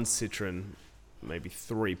 1 Citroen, maybe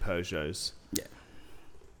 3 Peugeots. I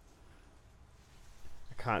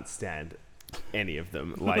can't stand any of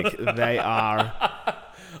them. Like, they are...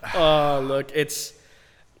 Look,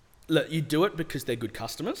 you do it because they're good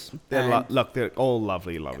customers. They're all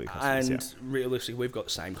lovely customers. And realistically, we've got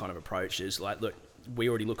the same kind of approach. Is like, look, we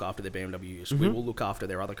already look after their BMWs. We will look after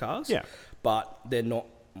their other cars. But they're not...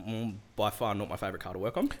 by far not my favourite car to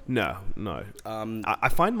work on. No. I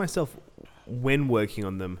find myself, when working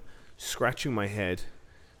on them, scratching my head,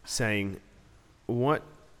 saying, what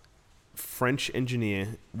French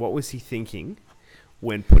engineer, what was he thinking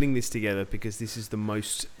when putting this together? Because this is the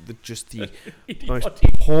most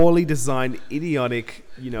poorly designed, idiotic,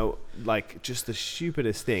 just the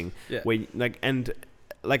stupidest thing.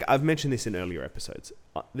 I've mentioned this in earlier episodes.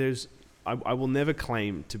 I will never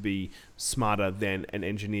claim to be smarter than an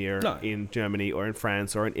engineer in Germany or in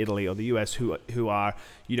France or in Italy or the US who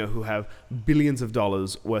have billions of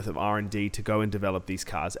dollars worth of R&D to go and develop these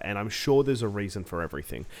cars. And I'm sure there's a reason for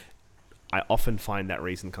everything. I often find that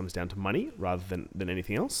reason comes down to money rather than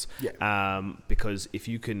anything else. Because if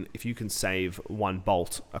you can save one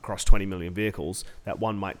bolt across 20 million vehicles, that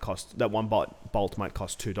one bolt might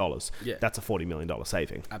cost $2. That's a $40 million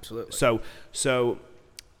saving. Absolutely. So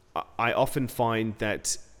I often find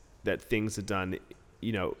that things are done,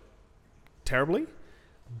 terribly,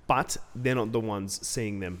 but they're not the ones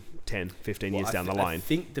seeing them 10, 15 years down the line. I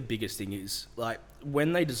think the biggest thing is, like,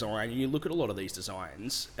 when they design, you look at a lot of these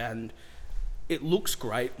designs, and it looks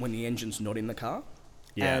great when the engine's not in the car.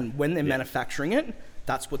 Yeah. And when they're manufacturing it,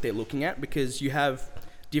 that's what they're looking at, because you have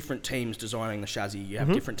different teams designing the chassis, you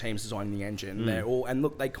have different teams designing the engine. They're all, and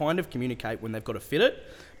look, they kind of communicate when they've got to fit it,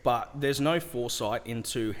 but there's no foresight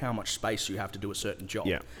into how much space you have to do a certain job.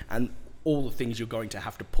 Yeah. And all the things you're going to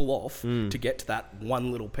have to pull off to get to that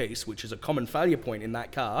one little piece, which is a common failure point in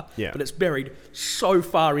that car, Yeah. but it's buried so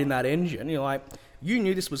far in that engine. You're like, you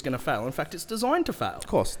knew this was going to fail. In fact, it's designed to fail. Of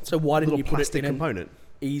course. So why didn't you put it plastic in an component?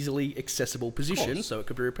 easily accessible position so it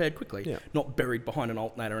could be repaired quickly? Yeah. Not buried behind an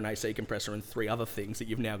alternator, an AC compressor, and 3 other things that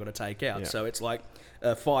you've now got to take out. Yeah. So it's like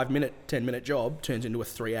a 5-minute, 10-minute job turns into a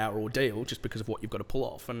 3-hour ordeal just because of what you've got to pull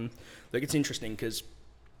off. And like, it's interesting because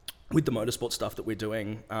with the motorsport stuff that we're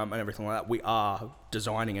doing and everything like that, we are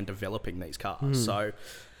designing and developing these cars. So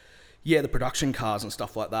yeah, the production cars and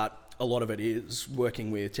stuff like that, a lot of it is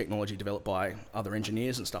working with technology developed by other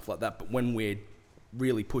engineers and stuff like that. But when we're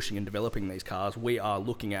really pushing and developing these cars, we are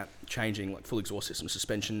looking at changing like full exhaust system,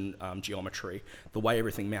 suspension geometry, the way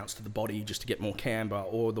everything mounts to the body just to get more camber,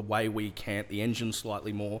 or the way we cant the engine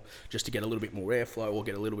slightly more just to get a little bit more airflow or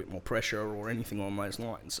get a little bit more pressure or anything along those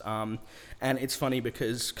lines. And it's funny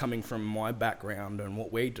because coming from my background and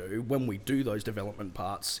what we do, when we do those development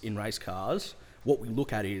parts in race cars, what we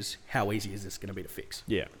look at is how easy is this going to be to fix?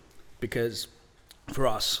 Yeah. Because for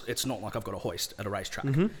us, it's not like I've got a hoist at a racetrack.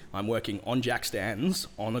 I'm working on jack stands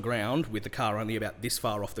on the ground with the car only about this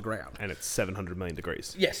far off the ground. And it's 700 million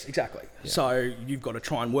degrees. Yes, exactly. Yeah. So you've got to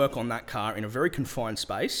try and work on that car in a very confined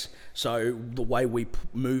space. So the way we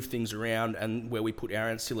move things around and where we put our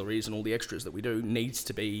ancillaries and all the extras that we do needs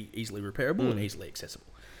to be easily repairable and easily accessible.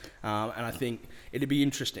 And I think it'd be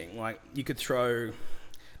interesting. Like, you could throw...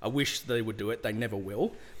 I wish they would do it. They never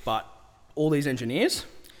will. But all these engineers...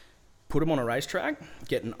 put them on a racetrack,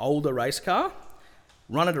 get an older race car,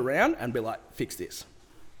 run it around, and be like, fix this.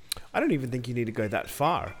 I don't even think you need to go that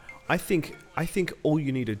far. I think all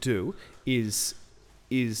you need to do is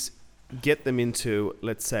get them into,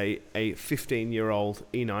 let's say, a 15-year-old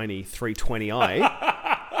E90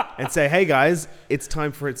 320i and say, hey guys, it's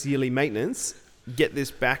time for its yearly maintenance. Get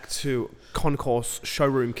this back to concourse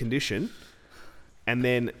showroom condition, and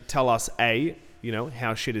then tell us A,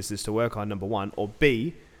 how shit is this to work on, number one, or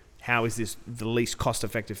B, how is this the least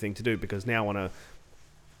cost-effective thing to do? Because now on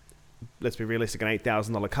let's be realistic, an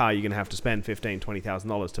 $8,000 car, you're going to have to spend $15,000,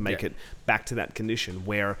 $20,000 to make it back to that condition.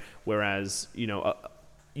 Whereas,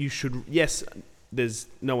 you should, yes, there's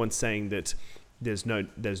no one saying that there's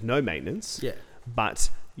no maintenance. Yeah.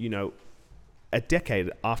 But, a decade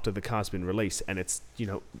after the car's been released and it's,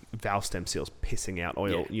 valve stem seals pissing out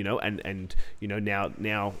oil, and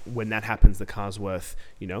now when that happens, the car's worth,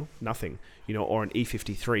 nothing, or an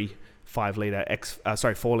E53 4.8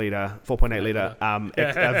 litre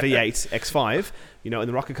V8 X5, and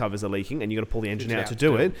the rocker covers are leaking and you got to pull the engine out to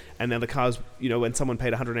do it. And now the car's, when someone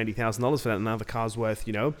paid $180,000 for that, and now the car's worth,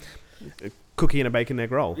 a cookie and a bacon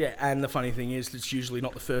egg roll. Yeah, and the funny thing is, it's usually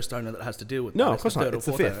not the first owner that has to deal with that. No, of course not. It's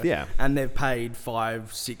the fifth, owner. Yeah. And they've paid $5,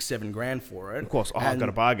 $6, $7,000 for it. Of course. I've got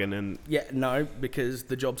a bargain. And yeah, no, because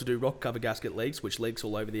the job to do rock cover gasket leaks, which leaks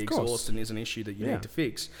all over the exhaust and is an issue that you need to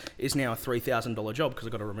fix, is now a $3,000 job because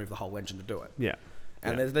I've got to remove the whole engine to do it. Yeah.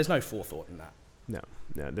 And there's no forethought in that. No,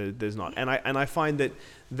 there's not. And I find that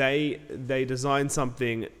they design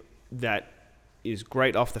something that is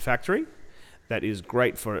great off the factory, that is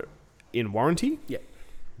great for in warranty. Yeah.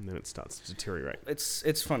 And then it starts to deteriorate.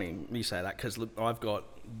 It's funny you say that because I've got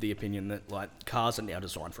the opinion that like cars are now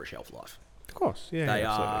designed for a shelf life. Of course, yeah. They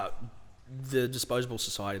are the disposable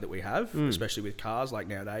society that we have, especially with cars like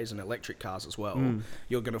nowadays and electric cars as well.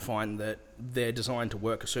 You're going to find that they're designed to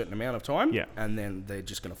work a certain amount of time, and then they're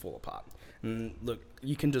just going to fall apart. And look,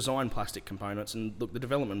 you can design plastic components, and look, the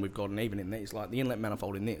development we've got, and even in these, like the inlet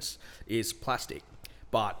manifold in this is plastic,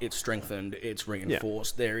 but it's strengthened, it's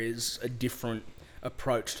reinforced. There is a different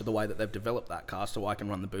approach to the way that they've developed that car, so I can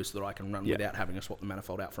run the booster that I can run without having to swap the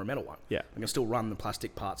manifold out for a metal one. I can still run the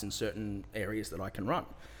plastic parts in certain areas that I can run,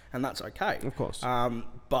 and that's okay. Of course.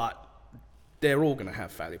 But they're all going to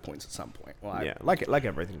have failure points at some point. Like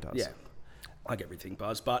everything does. Yeah, like everything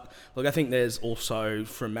does. But look, I think there's also,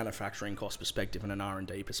 from manufacturing cost perspective and an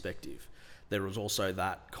R&D perspective, there was also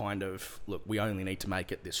that kind of, look, we only need to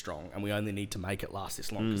make it this strong and we only need to make it last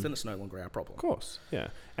this long, because then it's no longer our problem. Of course, yeah.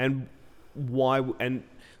 And why? And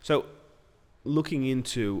so looking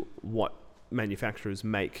into what manufacturers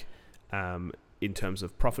make in terms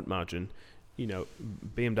of profit margin,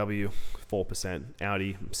 BMW 4%,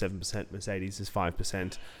 Audi 7%, Mercedes is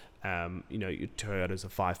 5%. Your Toyotas are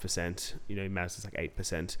 5%, Mazda's like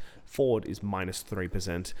 8%, Ford is minus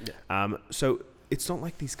 3%. So it's not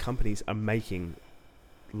like these companies are making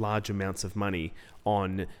large amounts of money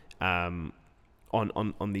on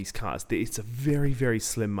these cars. It's a very, very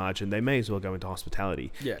slim margin. They may as well go into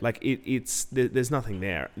hospitality. Yeah. Like there's nothing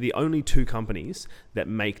there. The only two companies that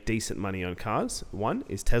make decent money on cars, one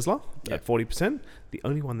is Tesla at 40%. The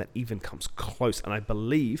only one that even comes close, and I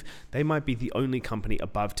believe they might be the only company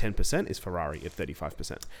above 10%, is Ferrari at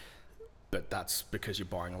 35%. But that's because you're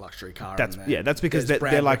buying a luxury car. That's because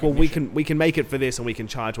they're like, well, we can make it for this, and we can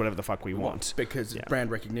charge whatever the fuck we want. Because it's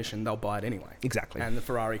brand recognition, they'll buy it anyway. Exactly. And the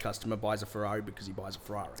Ferrari customer buys a Ferrari because he buys a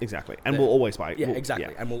Ferrari. Exactly. And we'll always buy it. Yeah,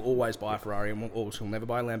 exactly. Yeah. And we'll always buy a Ferrari, and he'll never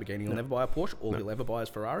buy a Lamborghini, he'll never buy a Porsche, all he'll ever buy is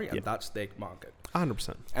Ferrari, and that's their market.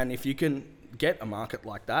 100%. And if you can get a market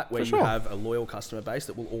like that, where you have a loyal customer base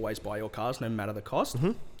that will always buy your cars no matter the cost,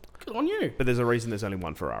 good on you. But there's a reason there's only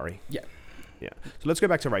one Ferrari. Yeah. Yeah. So let's go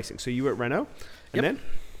back to racing. So you were at Renault, and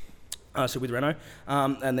then? So with Renault,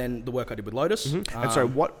 and then the work I did with Lotus. And so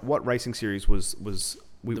what racing series were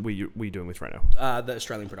you doing with Renault? The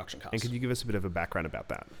Australian production cars. And could you give us a bit of a background about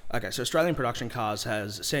that? Okay, so Australian production cars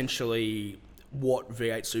has essentially what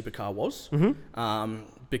V8 supercar was,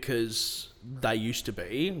 because they used to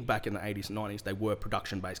be, back in the 80s and 90s, they were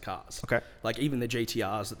production-based cars. Okay. Like even the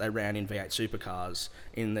GTRs that they ran in V8 supercars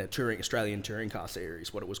in the Australian touring car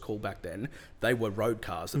series, what it was called back then, they were road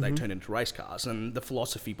cars that they turned into race cars. And the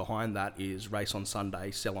philosophy behind that is race on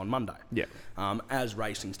Sunday, sell on Monday. Yeah. As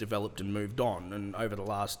racing's developed and moved on, and over the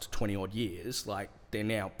last 20-odd years, like they're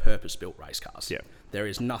now purpose-built race cars. Yeah. There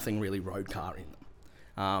is nothing really road car in them.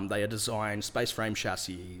 They are designed space frame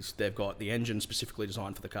chassis. They've got the engine specifically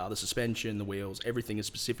designed for the car, the suspension, the wheels, everything is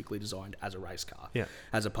specifically designed as a race car. Yeah.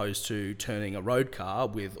 As opposed to turning a road car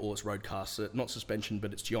with all its road car, not suspension,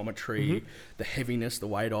 but its geometry, the heaviness, the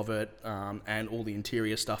weight of it, and all the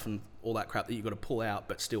interior stuff and all that crap that you've got to pull out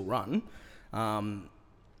but still run.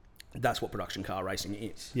 That's what production car racing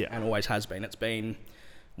is. Yeah. And always has been. It's been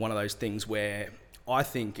one of those things where I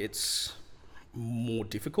think it's more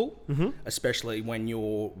difficult, especially when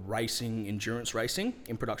you're racing endurance racing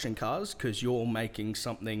in production cars, because you're making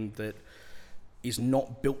something that is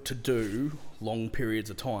not built to do long periods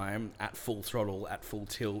of time at full throttle, at full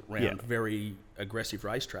tilt, around very aggressive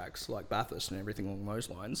racetracks like Bathurst and everything along those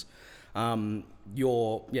lines.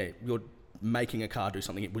 You're making a car do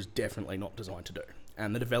something it was definitely not designed to do.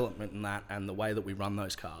 And the development in that, and the way that we run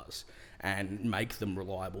those cars and make them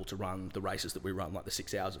reliable to run the races that we run, like the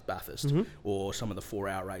 6 hours of Bathurst, or some of the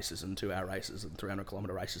 4-hour races and 2-hour races and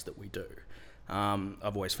 300-kilometre races that we do.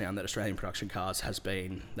 I've always found that Australian production cars has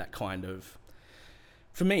been that kind of,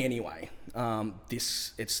 for me anyway,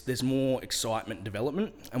 there's more excitement and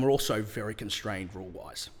development, and we're also very constrained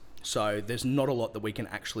rule-wise. So there's not a lot that we can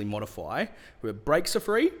actually modify. Where brakes are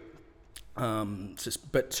free,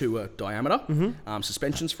 but to a diameter.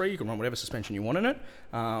 Suspension's free. You can run whatever suspension you want in it.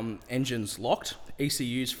 Engine's locked.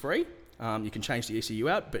 ECU's free. You can change the ECU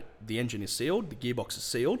out, but the engine is sealed. The gearbox is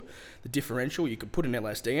sealed. The differential, you could put an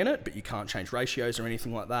LSD in it, but you can't change ratios or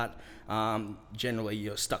anything like that. Generally,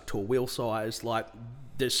 you're stuck to a wheel size. Like,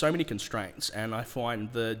 there's so many constraints, and I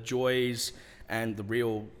find the joys and the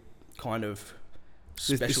real kind of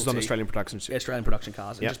specialty. This is on Australian production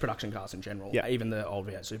cars, and just production cars in general, even the old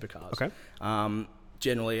V8 supercars. Okay.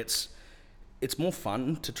 Generally, it's more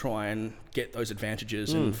fun to try and get those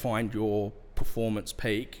advantages and find your performance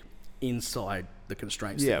peak inside the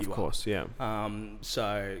constraints that you are. Yeah, of course, yeah.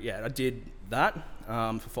 I did that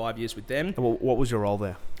for 5 years with them. And what was your role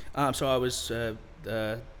there? So I was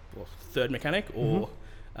the third mechanic, or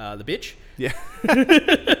the bitch. Yeah.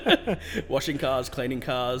 Washing cars, cleaning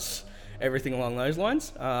cars, everything along those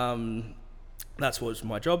lines. That was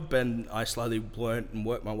my job, and I slowly learnt and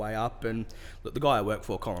worked my way up. And look, the guy I work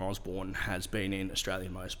for, Colin Osborne, has been in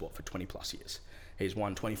Australian motorsport for 20 plus years. He's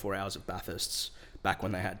won 24 hours of Bathursts. Back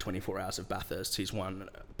when they had 24 hours of Bathurst, he's won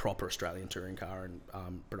proper Australian touring car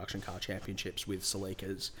and production car championships with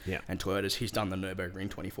Celicas and Toyotas. He's done the Nürburgring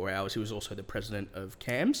 24 hours. He was also the president of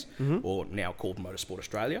Carbs, or now called Motorsport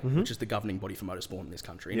Australia, which is the governing body for motorsport in this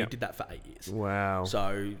country. And he did that for 8 years. Wow.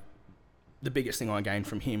 So the biggest thing I gained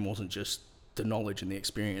from him wasn't just the knowledge and the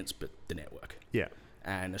experience, but the network. Yeah.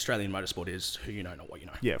 And Australian motorsport is who you know, not what you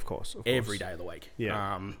know. Yeah, of course. Every day of the week.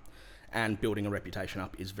 Yeah. And building a reputation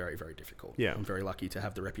up is very, very difficult. Yeah. I'm very lucky to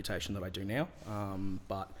have the reputation that I do now.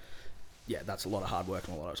 But yeah, that's a lot of hard work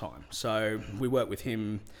and a lot of time. So we worked with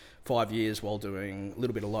him 5 years while doing a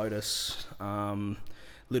little bit of Lotus,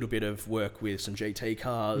 little bit of work with some GT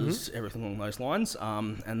cars, everything along those lines.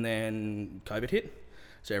 And then COVID hit,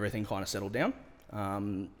 so everything kind of settled down.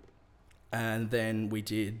 And then I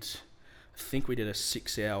think we did a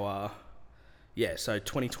 6 hour, so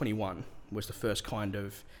 2021 was the first kind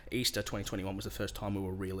of, Easter 2021 was the first time we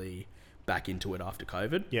were really back into it after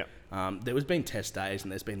COVID. Yeah. There was been test days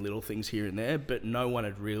and there's been little things here and there, but no one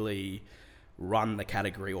had really run the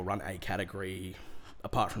category or run a category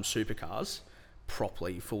apart from supercars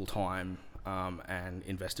properly full time. And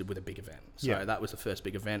invested with a big event. So that was the first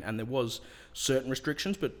big event, and there was certain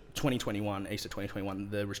restrictions, but Easter 2021,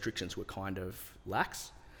 the restrictions were kind of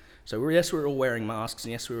lax. So we were all wearing masks,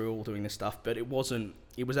 and yes, we were all doing this stuff, but it was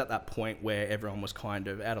at that point where everyone was kind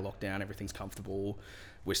of out of lockdown, everything's comfortable,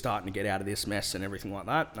 we're starting to get out of this mess and everything like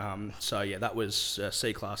that. That was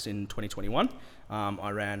C-Class in 2021.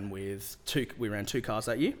 We ran two cars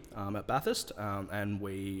that year at Bathurst, and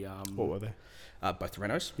we... what were they? Both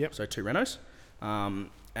Renaults. Yep. So 2 Renaults.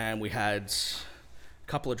 And we had a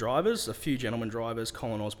couple of drivers, a few gentleman drivers.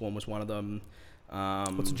 Colin Osborne was one of them.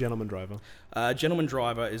 What's a gentleman driver? A gentleman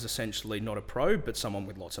driver is essentially not a pro, but someone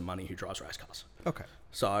with lots of money who drives race cars. Okay.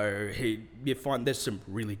 So you find there's some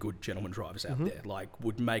really good gentleman drivers out there, like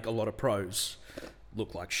would make a lot of pros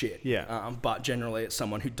look like shit. Yeah. But generally it's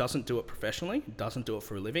someone who doesn't do it professionally, doesn't do it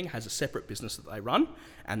for a living, has a separate business that they run,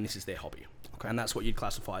 and this is their hobby. Okay. And that's what you'd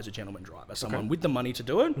classify as a gentleman driver. Someone with the money to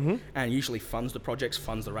do it, and usually funds the projects,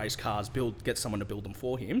 funds the race cars, gets someone to build them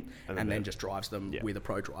for him, and then just drives them with a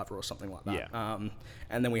pro driver or something like that. Yeah.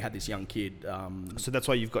 And then we had this young kid. So that's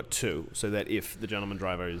why you've got 2, so that if the gentleman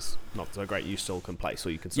driver is not so great, you still can place,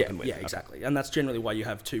 or you can still win. Yeah, exactly. And that's generally why you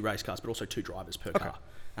have 2 race cars, but also 2 drivers per car.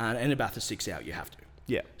 And in about the 6 hour, you have to.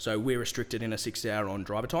 Yeah. So we're restricted in a 6 hour on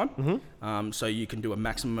driver time. So you can do a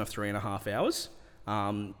maximum of 3.5 hours.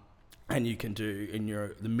 And you can do,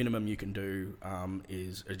 the minimum you can do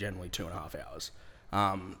is generally 2.5 hours.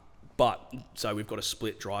 But so we've got to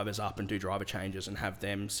split drivers up and do driver changes and have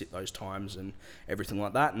them sit those times and everything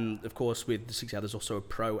like that. And of course, with the 6 hours, there's also a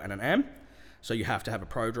pro and an am. So you have to have a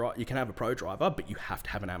pro driver. You can have a pro driver, but you have to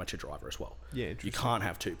have an amateur driver as well. Yeah, interesting. You can't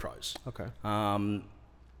have 2 pros. Okay. And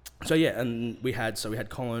we had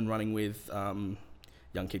Colin running with a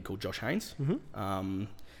young kid called Josh Haynes. The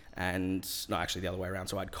other way around.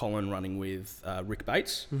 So I had Colin running with Rick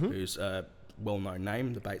Bates, who's a well-known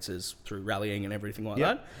name. The Bateses through rallying and everything like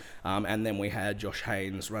that. And then we had Josh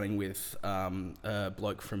Haynes running with a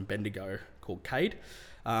bloke from Bendigo called Cade.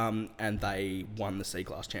 And they won the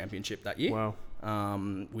C-Class championship that year. Wow.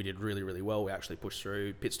 We did really, really well. We actually pushed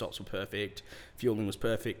through. Pit stops were perfect. Fueling was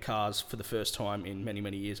perfect. Cars, for the first time in many,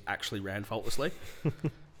 many years, actually ran faultlessly.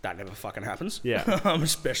 That never fucking happens. Yeah.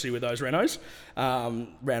 Especially with those Renaults.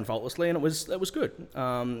 Ran faultlessly, and it was good.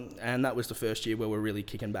 And that was the first year where we're really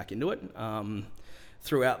kicking back into it.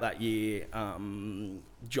 Throughout that year,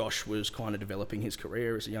 Josh was kind of developing his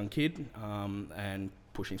career as a young kid, and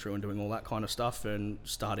pushing through and doing all that kind of stuff, and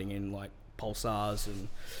starting in like Pulsars and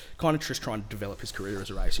kind of just trying to develop his career as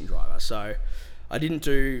a racing driver. So I didn't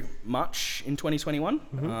do much in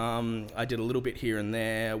 2021. I did a little bit here and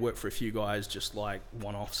there. I worked for a few guys, just like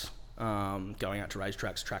one-offs, going out to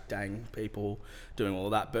racetracks, track daying people, doing all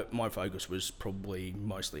of that. But my focus was probably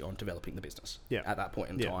mostly on developing the business at that point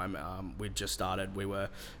in time. We'd just started. We were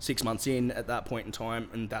 6 months in at that point in time,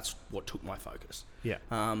 and that's what took my focus.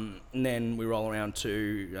 And then we roll around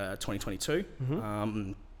to 2022.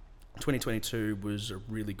 2022 was a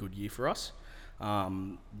really good year for us.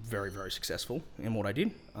 Very, very successful in what I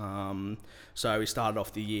did. So we started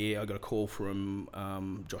off the year, I got a call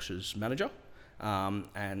from Josh's manager,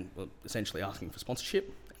 and essentially asking for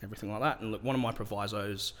sponsorship and everything like that. And look, one of my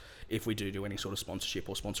provisos, if we do any sort of sponsorship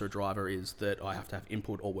or sponsor a driver, is that I have to have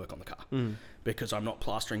input or work on the car. Because I'm not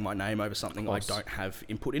plastering my name over something I don't have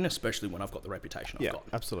input in, especially when I've got the reputation I've got.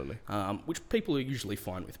 Absolutely. Which people are usually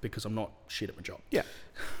fine with, because I'm not shit at my job.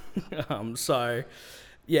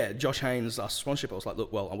 Josh Haynes asked for sponsorship. I was like,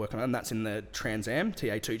 look, well, I'm working on it, and that's in the Trans Am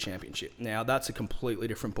TA2 Championship. Now, that's a completely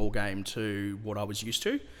different ball game to what I was used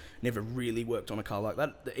to. Never really worked on a car like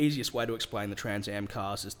that. The easiest way to explain the Trans Am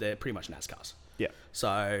cars is they're pretty much NASCARs.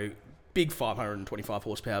 So, big 525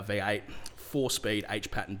 horsepower V8, 4-speed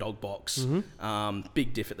H-pattern dog box,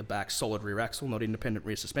 big diff at the back, solid rear axle, not independent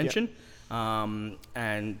rear suspension.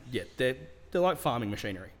 They're like farming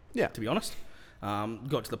machinery, to be honest.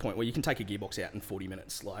 Got to the point where you can take a gearbox out in 40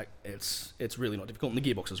 minutes. Like, it's really not difficult. And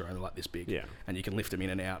the gearboxes are only like this big. And you can lift them in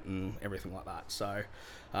and out and everything like that. So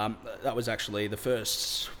that was actually the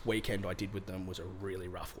first weekend I did with them was a really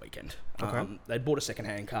rough weekend. They'd bought a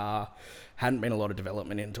second-hand car, hadn't been a lot of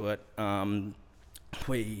development into it.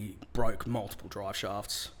 We broke multiple drive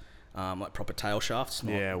shafts, like proper tail shafts,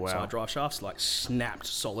 not side drive shafts, like snapped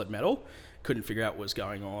solid metal. couldn't figure out what was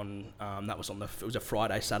going on. That was it was a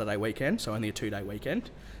Friday, Saturday weekend, so only a 2-day weekend.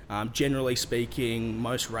 Generally speaking,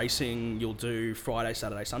 most racing you'll do Friday,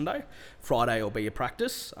 Saturday, Sunday. Friday will be your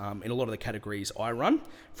practice. In a lot of the categories I run,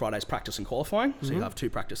 Friday's practice and qualifying. So you'll have 2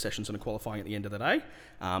 practice sessions and a qualifying at the end of the day.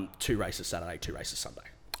 2 races Saturday, 2 races Sunday.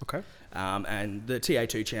 Okay. And the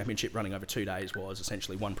TA2 Championship running over 2 days was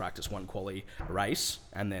essentially 1 practice, 1 quali race,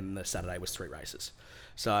 and then the Saturday was 3 races.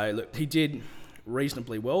 So look, he did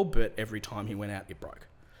reasonably well, but every time he went out, it broke.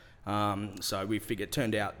 So we figured,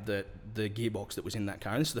 turned out that the gearbox that was in that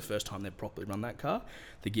car, and this is the first time they'd properly run that car,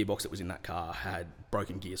 the gearbox that was in that car had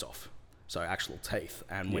broken gears off. So actual teeth.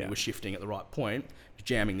 And when it was shifting at the right point,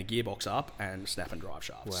 jamming the gearbox up and snapping drive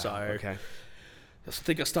shafts. Wow. So Okay. I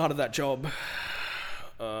think I started that job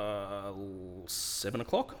 7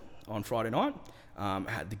 o'clock on Friday night.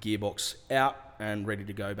 Had the gearbox out and ready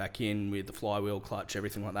to go back in with the flywheel, clutch,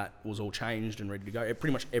 everything like that was all changed and ready to go.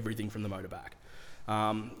 Pretty much everything from the motor back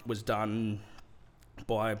was done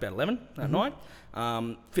by about 11 that night.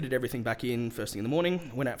 Fitted everything back in first thing in the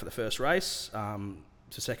morning. Went out for the first race.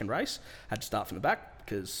 To second race, had to start from the back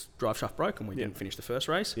because drive shaft broke and we didn't finish the first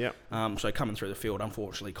race. So coming through the field,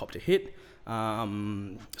 unfortunately, copped a hit.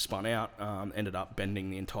 Spun out, ended up bending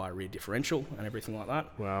the entire rear differential and everything like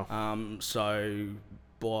that. Wow. So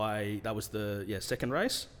that was the second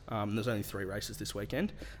race. There's only 3 races this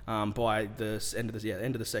weekend. By the end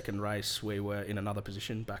of the second race, we were in another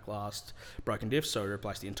position, back last, broken diff, so we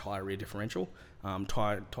replaced the entire rear differential,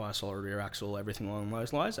 tyre solid rear axle, everything along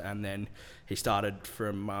those lines. And then he started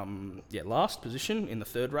from last position in the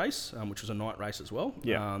third race, which was a night race as well.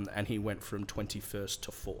 And he went from 21st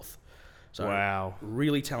to 4th. So wow.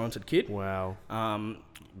 Really talented kid. Wow.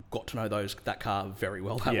 Got to know that car very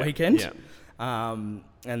well that weekend.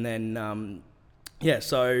 And then,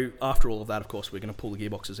 so after all of that, of course, we're going to pull the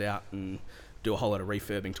gearboxes out and do a whole lot of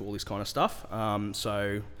refurbing to all this kind of stuff.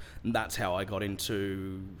 So that's how I got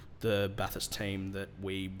into the Bathurst team that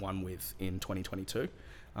we won with in 2022.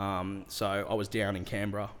 So I was down in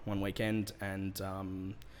Canberra one weekend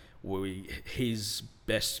and his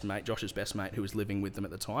best mate, Josh's best mate, who was living with them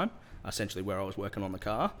at the time, essentially where I was working on the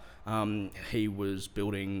car, he was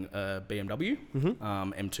building a BMW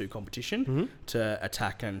M2 competition to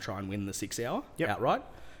attack and try and win the 6 hour outright.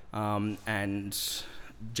 And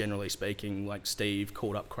generally speaking, like Steve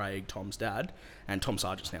called up Craig, Tom's dad, and Tom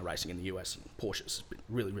Sargent's now racing in the US and Porsche's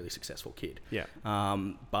really, really successful kid.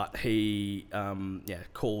 But he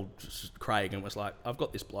called Craig and was like, I've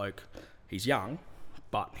got this bloke, he's young,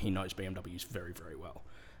 but he knows BMWs very, very well.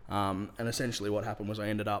 And essentially what happened was I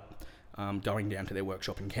ended up going down to their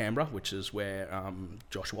workshop in Canberra, which is where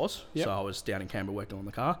Josh was. So I was down in Canberra working on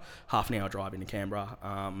the car. Half an hour drive into Canberra,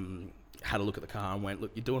 had a look at the car and went,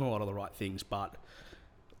 look, you're doing a lot of the right things, but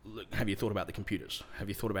look, have you thought about the computers? Have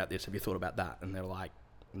you thought about this? Have you thought about that? And they're like,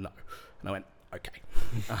 no. And I went, okay,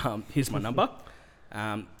 here's my number.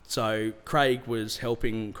 So Craig was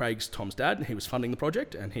helping, Craig's Tom's dad, he was funding the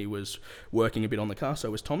project and he was working a bit on the car,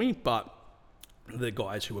 so was Tommy, but the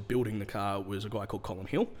guys who were building the car was a guy called Colin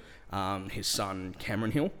Hill. His son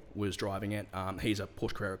Cameron Hill was driving it. He's a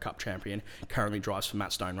Porsche Carrera Cup champion, currently drives for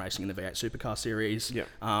Matt Stone Racing in the V8 Supercar Series.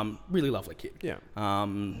 Really lovely kid.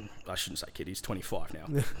 I shouldn't say kid, he's 25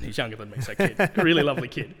 now. He's younger than me, so kid. Really lovely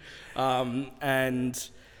kid. And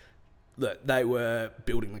look, they were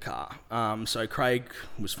building the car. So Craig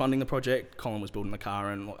was funding the project, Colin was building the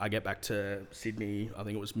car, and I get back to Sydney, I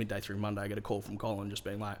think it was midday through Monday, I get a call from Colin just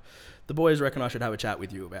being like, the boys reckon I should have a chat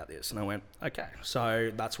with you about this. And I went, okay.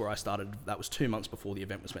 So that's where I started. That was 2 months before the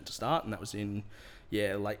event was meant to start, and that was in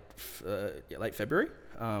late February,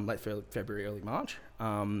 early March.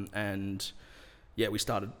 We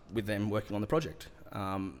started with them working on the project.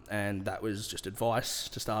 And that was just advice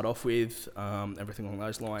to start off with, everything along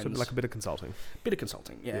those lines. So like a bit of consulting.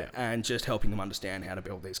 And just helping them understand how to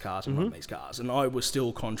build these cars and run these cars. And I was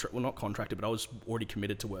still not contracted, but I was already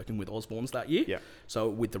committed to working with Osborne's that year. So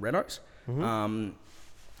with the Renaults.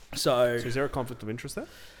 So is there a conflict of interest there?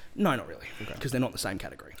 No, not really, because they're not the same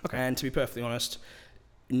category. And to be perfectly honest,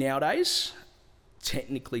 nowadays,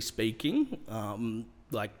 technically speaking,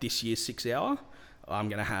 like this year's 6 hour, I'm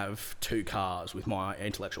going to have 2 cars with my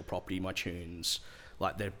intellectual property, my tunes,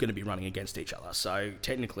 like they're going to be running against each other. So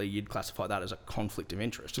technically you'd classify that as a conflict of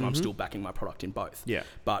interest, and I'm still backing my product in both.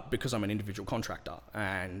 But because I'm an individual contractor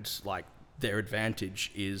and like their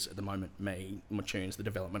advantage is at the moment me, my tunes, the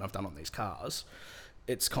development I've done on these cars,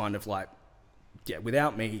 it's kind of like,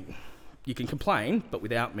 without me you can complain, but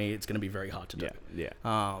without me, it's going to be very hard to do.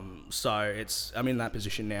 So I'm in that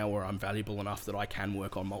position now where I'm valuable enough that I can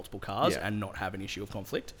work on multiple cars and not have an issue of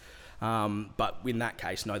conflict. But in that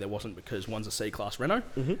case, no, there wasn't, because one's a C-Class Renault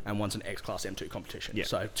and one's an X-Class M2 competition.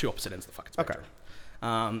 So two opposite ends of the fucking spectrum.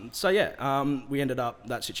 We ended up,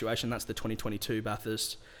 that situation, that's the 2022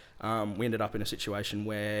 Bathurst. We ended up in a situation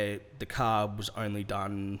where the car was only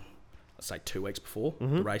done, let's say 2 weeks before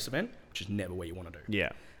the race event, which is never what you want to do.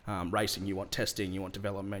 Racing, you want testing, you want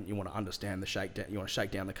development, you want to understand the shakedown, you want to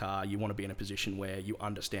shake down the car, you want to be in a position where you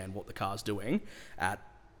understand what the car's doing at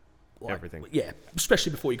everything.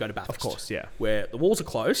 Especially before you go to Bathurst. Of course, where the walls are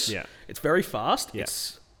close, it's very fast,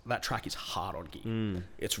 that track is hard on gear.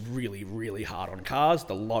 It's really, really hard on cars.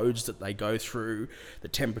 The loads that they go through, the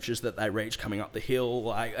temperatures that they reach coming up the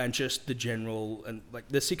hill, and just the general, and like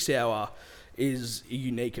the 6 hour is a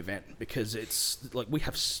unique event because it's like we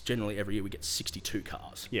have generally every year we get 62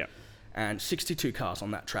 cars. And 62 cars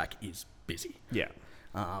on that track is busy.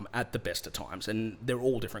 At the best of times, and they're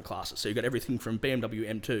all different classes. So you've got everything from BMW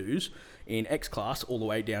M2s in X class all the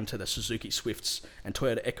way down to the Suzuki Swifts and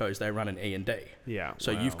Toyota Echoes. They run in E and D.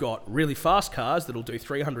 So you've got really fast cars that'll do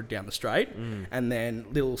 300 down the straight, and then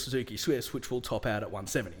little Suzuki Swifts which will top out at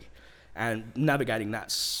 170. And navigating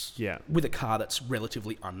that with a car that's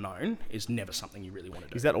relatively unknown is never something you really want to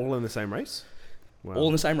do. Is that all in the same race? All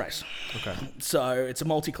in the same race. Okay. So it's a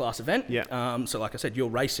multi-class event. So like I said, you're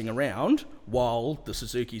racing around while the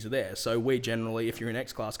Suzukis are there. So we generally, if you're an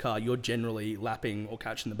X-Class car, you're generally lapping or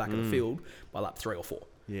catching the back of the field by lap 3 or 4.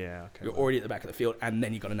 You're already at the back of the field, and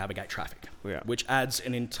then you've got to navigate traffic, which adds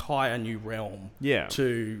an entire new realm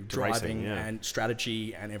to driving racing, and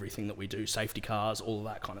strategy and everything that we do, safety cars, all of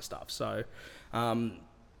that kind of stuff. So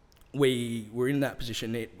we were in that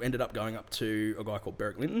position. It ended up going up to a guy called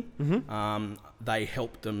Berwick Linton. They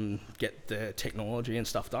helped them get the technology and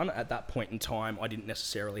stuff done. At that point in time, I didn't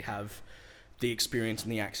necessarily have the experience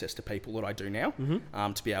and the access to people that I do now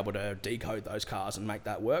to be able to decode those cars and make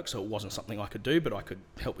that work. So it wasn't something I could do, but I could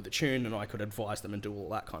help with the tune and I could advise them and do all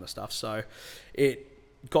that kind of stuff. So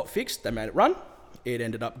it got fixed. They made it run. It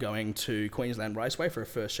ended up going to Queensland Raceway for a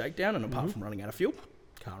first shakedown, and apart from running out of fuel,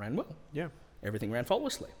 car ran well. Everything ran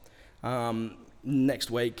faultlessly.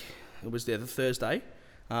 Next week, it was there the Thursday.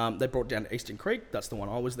 They brought down to Eastern Creek. That's the one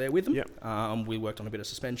I was there with them. We worked on a bit of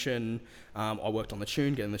suspension. I worked on the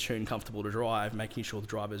tune, getting the tune comfortable to drive, making sure the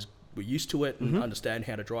drivers were used to it and understand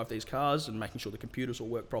how to drive these cars, and making sure the computers all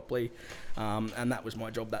work properly. And that was my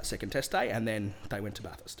job that second test day. And then they went to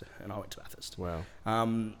Bathurst, and I went to Bathurst.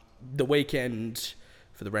 The weekend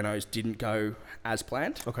for the Renaults didn't go as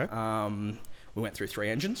planned. We went through 3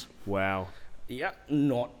 engines.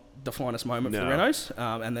 Not the finest moment for the Renaults,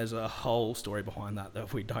 and there's a whole story behind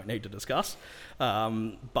that we don't need to discuss,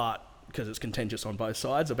 but because it's contentious on both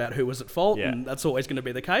sides about who was at fault, and that's always going to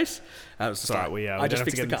be the case. I just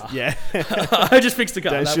fixed the car. I just fixed the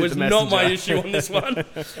car. That was not my issue on this one.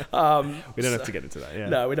 We don't have to get into that.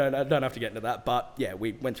 No, we don't have to get into that. But yeah,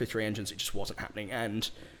 we went through 3 engines. It just wasn't happening, and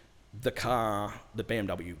the car, the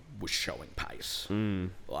BMW, was showing pace.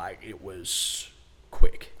 Like, it was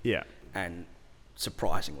quick. And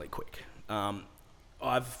surprisingly quick.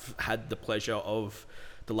 I've had the pleasure of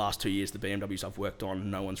the last 2 years, the BMWs I've worked on,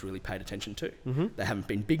 no one's really paid attention to. They haven't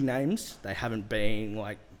been big names. They haven't been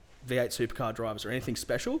like V8 supercar drivers or anything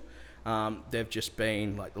special. They've just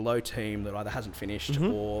been like the low team that either hasn't finished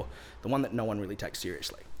or the one that no one really takes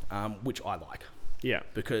seriously, which I like.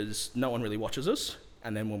 Because no one really watches us.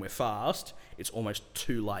 And then when we're fast, it's almost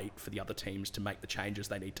too late for the other teams to make the changes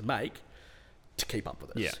they need to make to keep up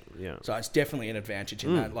with us. So it's definitely an advantage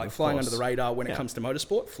in that. Like, flying under the radar when it comes to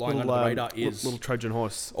motorsport, flying under the radar is... Little Trojan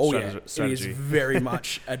horse strategy. It is very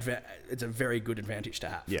much... it's a very good advantage to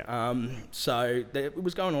have. So it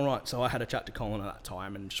was going all right. So I had a chat to Colin at that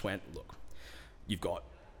time and just went, look, you've got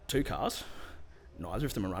 2 cars. Neither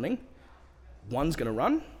of them are running. One's going to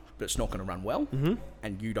run, but it's not going to run well.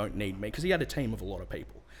 And you don't need me. Because he had a team of a lot of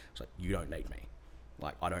people. It's like, you don't need me.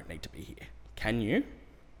 Like, I don't need to be here. Can you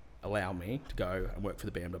allow me to go and work for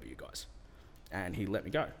the BMW guys? And he let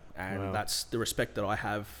me go. And that's the respect that I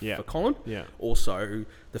have for Colin. Also,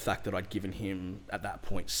 the fact that I'd given him, at that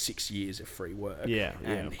point, 6 years of free work.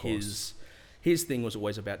 And his thing was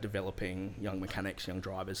always about developing young mechanics, young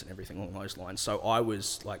drivers, and everything along those lines. So I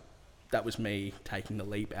was like, that was me taking the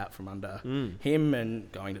leap out from under him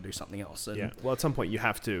and going to do something else. And well, at some point you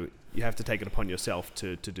have to take it upon yourself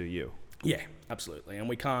to do you. Yeah, absolutely. And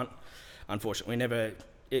we can't, unfortunately,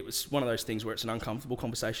 it was one of those things where it's an uncomfortable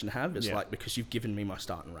conversation to have. It's like, because you've given me my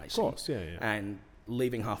start in racing. Of course, And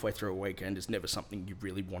leaving halfway through a weekend is never something you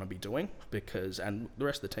really want to be doing, and the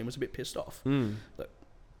rest of the team was a bit pissed off. Look,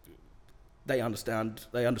 they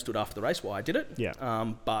understood after the race why I did it.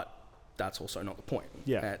 Yeah. But that's also not the point.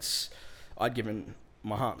 Yeah. I'd given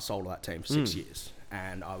my heart and soul to that team for 6 years,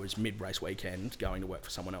 and I was mid-race weekend going to work for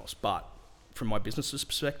someone else. But from my business's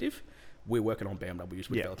perspective, we're working on BMWs,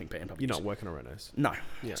 we're developing BMWs. You're not working on Renaults. No.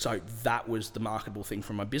 Yeah. So that was the marketable thing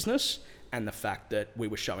from my business, and the fact that we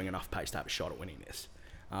were showing enough pace to have a shot at winning this.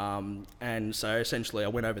 And so essentially I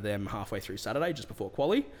went over them halfway through Saturday, just before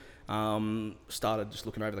quali. Started just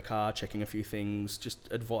looking over the car, checking a few things, just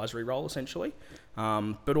advisory role essentially.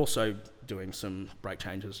 But also doing some brake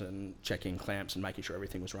changes and checking clamps and making sure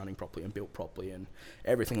everything was running properly and built properly and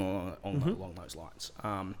everything along those lines.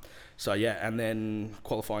 So yeah, and then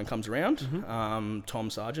qualifying comes around. Tom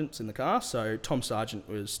Sargent's in the car. So Tom Sargent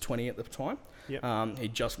was 20 at the time. Yep. He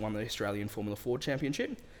just won the Australian Formula Ford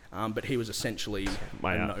Championship. But he was essentially...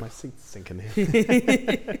 My seat's sinking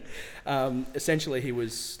here. Essentially, he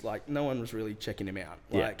was like, no one was really checking him out.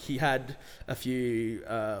 Like, he had a few,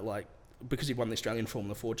 because he won the Australian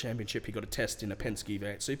Formula Ford Championship, he got a test in a Penske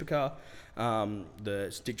V8 supercar,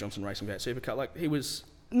 the Dick Johnson Racing V8 supercar. Like, he was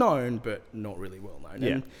known, but not really well known. Yeah.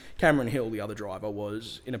 And Cameron Hill, the other driver,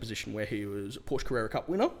 was in a position where he was a Porsche Carrera Cup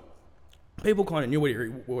winner. People kind of knew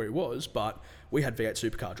where he was, but we had V8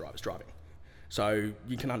 supercar drivers driving. So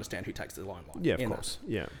you can understand who takes the limelight. Yeah, of course. That.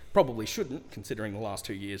 Yeah. Probably shouldn't, considering the last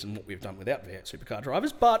 2 years and what we've done without V8 supercar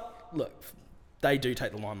drivers. But look, they do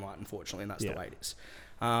take the limelight, unfortunately, and that's the way it is.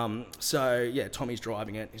 So yeah, Tommy's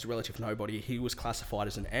driving it. He's a relative nobody. He was classified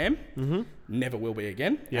as an AM. Never will be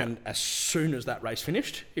again. Yeah. And as soon as that race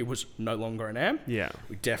finished, he was no longer an AM. Yeah.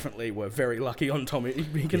 We definitely were very lucky on Tommy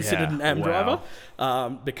being considered an AM driver,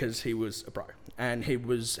 because he was a pro. And he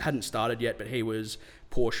hadn't started yet, but he was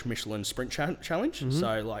Porsche Michelin Sprint Challenge.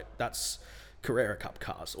 So like that's Carrera Cup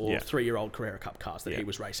cars or 3-year-old Carrera Cup cars that he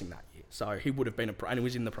was racing that year. So he would have been a pro, and he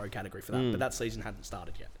was in the pro category for that. But that season hadn't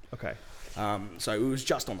started yet. Okay. So it was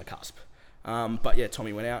just on the cusp. But yeah,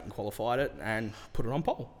 Tommy went out and qualified it and put it on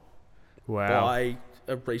pole. Wow. By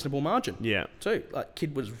a reasonable margin. Yeah. Too. Like,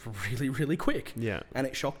 kid was really, really quick. Yeah. And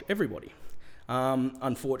it shocked everybody.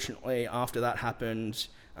 Unfortunately, after that happened,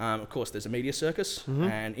 of course, there's a media circus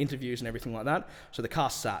and interviews and everything like that. So the car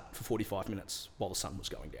sat for 45 minutes while the sun was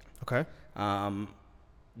going down. Okay.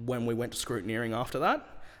 When we went to scrutineering after that,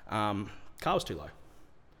 car was too low.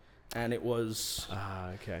 And it was...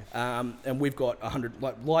 okay. And we've got 100...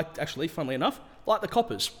 Like actually, funnily enough, like the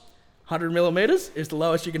coppers, 100 millimetres is the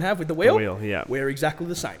lowest you can have with the wheel. The wheel, yeah. We're exactly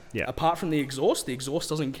the same. Yeah. Apart from the exhaust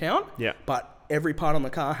doesn't count. Yeah. But every part on the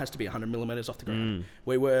car has to be 100 millimetres off the ground.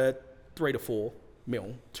 We were 3 to 4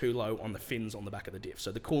 mil too low on the fins on the back of the diff.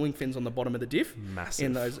 So the cooling fins on the bottom of the diff. Massive.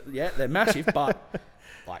 In those, they're massive, but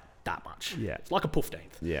like that much. Yeah. It's like a 15th.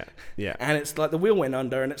 Yeah. Yeah. And it's like the wheel went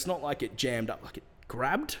under, and it's not like it jammed up, like it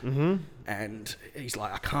grabbed. And he's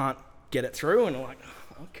like, I can't get it through. And I'm like,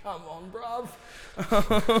 oh, come on, bruv.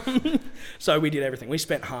 So we did everything. We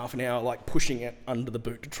spent half an hour like pushing it under the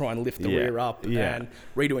boot to try and lift the rear up and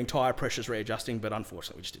redoing tyre pressures, readjusting, but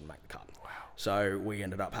unfortunately we just didn't make the cut. Wow. So we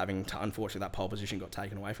ended up having to, unfortunately that pole position got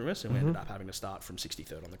taken away from us, and we ended up having to start from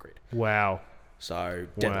 63rd on the grid. Wow. So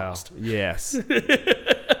dead last. Yes.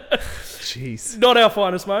 Jeez. Not our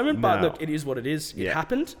finest moment, but No. look, it is what it is. It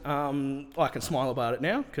happened. I can smile about it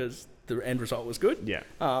now because the end result was good. Yeah.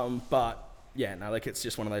 But yeah, no, like it's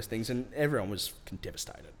just one of those things, and everyone was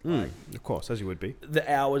devastated. Like, Of course, as you would be.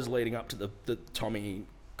 the hours leading up to the Tommy,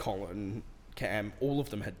 Colin, Cam, all of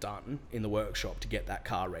them had done in the workshop to get that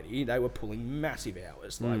car ready. They were pulling massive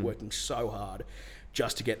hours, like working so hard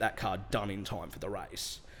just to get that car done in time for the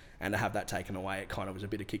race. And to have that taken away, it kind of was a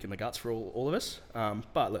bit of kick in the guts for all of us.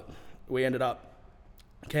 But look, we ended up,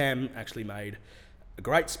 Cam actually made a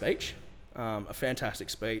great speech, a fantastic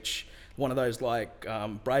speech. One of those like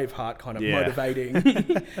Braveheart kind of motivating,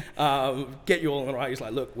 get you all on the right. He's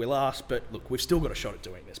like, look, we're last, but look, we've still got a shot at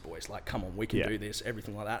doing this, boys. Like, come on, we can do this,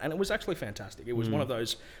 everything like that. And it was actually fantastic. It was one of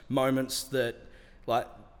those moments that, like,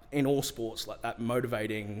 in all sports, like that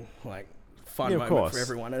motivating, like, fun moment for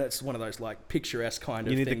everyone. And it's one of those, like, picturesque kind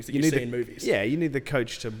of things that you see in movies. Yeah, you need the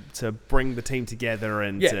coach to bring the team together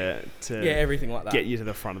and to everything like that. Get you to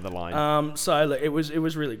the front of the line. So look, it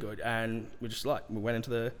was really good. And we went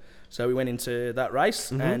into that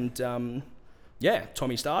race, and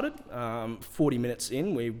Tommy started. 40 minutes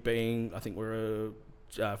in, I think we were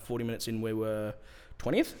 40 minutes in, we were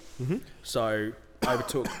 20th. So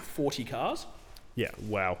overtook 40 cars. Yeah,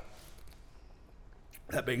 wow.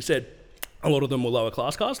 That being said, a lot of them were lower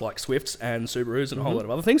class cars like Swifts and Subarus and a whole lot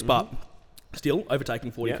of other things, but still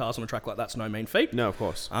overtaking 40 cars on a track like that's no mean feat. No, of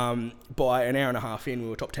course. By an hour and a half in, we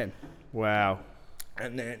were top 10. Wow.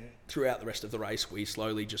 And then throughout the rest of the race, we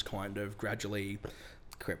slowly just kind of gradually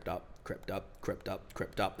crept up crept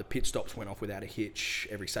up. The pit stops went off without a hitch.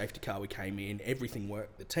 Every safety car we came in, everything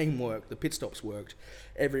worked. The team worked. The pit stops worked.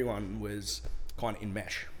 Everyone was kind of in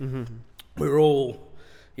mesh. We were all,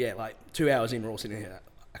 like 2 hours in, we're all sitting here.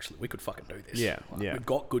 Actually, we could fucking do this. We've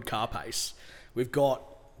got good car pace. We've got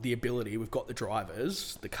the ability. We've got the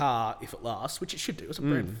drivers. The car, if it lasts, which it should do, it's a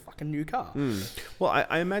brand fucking new car. Well,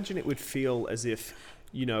 I imagine it would feel as if,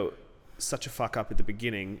 such a fuck up at the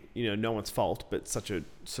beginning, no one's fault, but such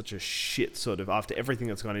a shit sort of, after everything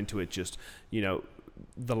that's gone into it, just,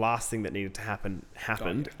 the last thing that needed to happen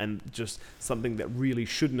happened, and just something that really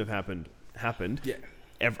shouldn't have happened. Yeah.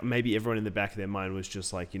 Maybe everyone in the back of their mind was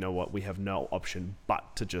just like, you know what, we have no option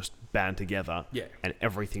but to just band together. Yeah. And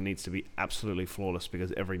everything needs to be absolutely flawless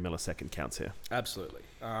because every millisecond counts here. Absolutely.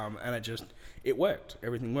 And it worked.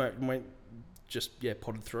 Everything worked. And we just,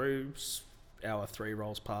 potted through. Hour 3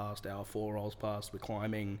 rolls past, hour 4 rolls past. We're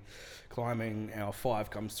climbing. Hour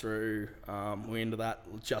 5 comes through. We ended that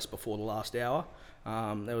just before the last hour.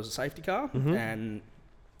 There was a safety car, and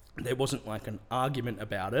there wasn't like an argument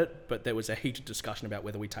about it, but there was a heated discussion about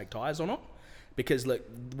whether we take tyres or not. Because look,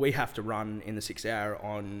 we have to run in the 6 hour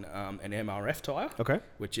on an MRF tyre,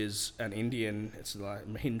 which is an Indian. It's like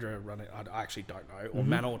Mahindra running. I actually don't know, or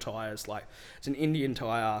Manor tyres. Like it's an Indian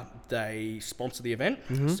tyre. They sponsor the event,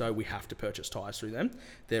 so we have to purchase tyres through them.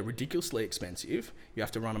 They're ridiculously expensive. You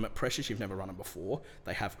have to run them at pressures you've never run them before.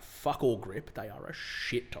 They have fuck all grip. They are a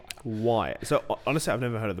shit tyre. Why? So honestly, I've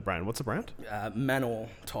never heard of the brand. What's the brand? Manor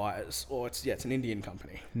tyres, or it's an Indian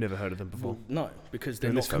company. Never heard of them before. Well, no, because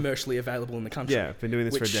they're not commercially available in the country. Yeah, been doing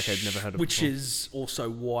this for a decade, never heard of it Which before. is also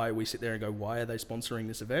why we sit there and go, why are they sponsoring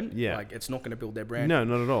this event? Yeah. Like, it's not going to build their brand. No,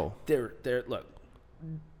 not at all. Look,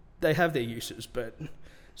 they have their uses, but...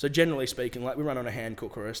 So generally speaking, like we run on a hand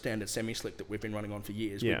cook or a standard semi-slick that we've been running on for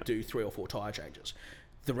years, we do 3 or 4 tyre changes.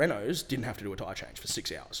 The Renaults didn't have to do a tyre change for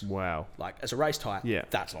 6 hours. Wow. Like, as a race tyre,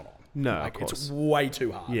 that's not on. No, like, of course. It's way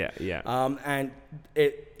too hard. Yeah. And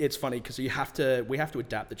it's funny because we have to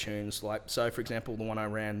adapt the tunes. Like, so for example, the one I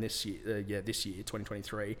ran this year,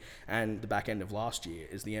 2023, and the back end of last year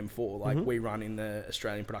is the M4. Like we run in the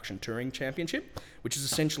Australian Production Touring Championship, which is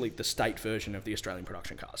essentially the state version of the Australian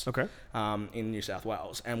production cars. In New South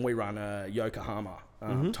Wales, and we run a Yokohama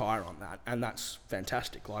tyre on that, and that's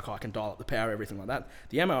fantastic. Like I can dial up the power, everything like that.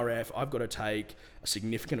 The MRF, I've got to take a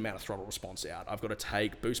significant amount of throttle response out. I've got to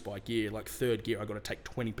take boost by gear, like third gear, I've got to take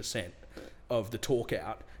 20% of the torque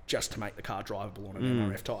out just to make the car drivable on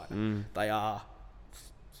an MRF tyre. They are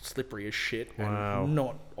slippery as shit, and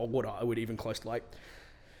not what I would even close to like.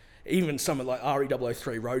 Even some of like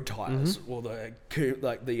RE003 road tyres or the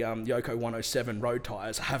Yoko 107 road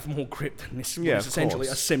tyres have more grip than this. Yeah, is essentially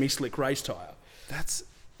a semi-slick race tyre. That's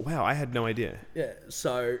wow! I had no idea. Yeah,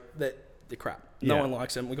 so they're crap. No one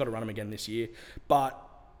likes them. We've got to run them again this year, but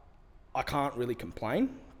I can't really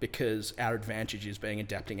complain because our advantage is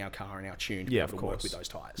adapting our car and our tune to be able to work with those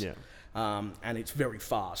tyres. Yeah, and it's very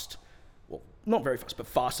fast. Well, not very fast, but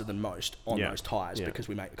faster than most on those tyres because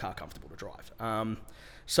we make the car comfortable to drive.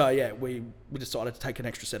 So we decided to take an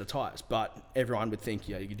extra set of tyres, but everyone would think,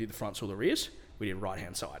 you could do the fronts or the rears. We did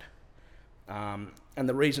right-hand side. And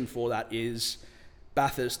the reason for that is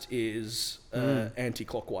Bathurst is an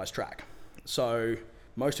anti-clockwise track. So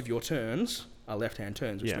most of your turns are left-hand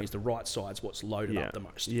turns, which means the right side's what's loaded up the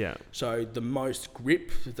most. Yeah. So the most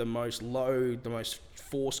grip, the most load, the most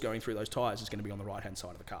force going through those tyres is going to be on the right-hand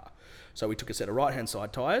side of the car. So we took a set of right-hand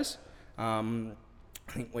side tyres. I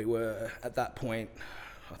think we were, at that point,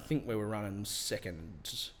 running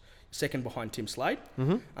second behind Tim Slade.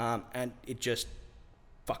 And it just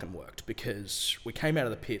fucking worked because we came out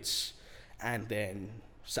of the pits and then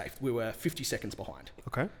safe. We were 50 seconds behind.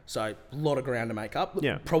 Okay. So a lot of ground to make up.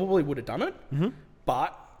 Probably would have done it,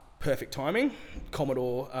 but perfect timing.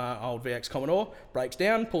 Commodore, old VX Commodore, breaks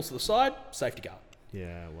down, pulls to the side, safety car.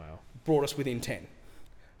 Yeah, wow. Brought us within 10.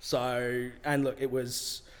 So, and look, it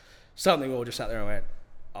was something we all just sat there and went,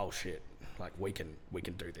 oh shit, like we can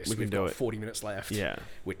do this. We've got 40 minutes left. Yeah.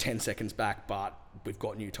 We're 10 seconds back, but we've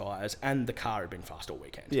got new tyres and the car had been fast all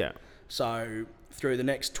weekend. Yeah. So through the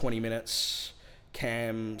next 20 minutes,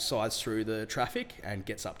 Cam sides through the traffic and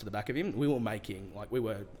gets up to the back of him. We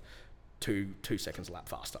were two seconds a lap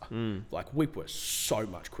faster. Like we were so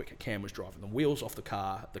much quicker. Cam was driving the wheels off the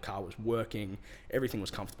car was working, everything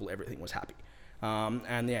was comfortable, everything was happy.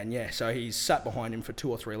 And then, so he's sat behind him for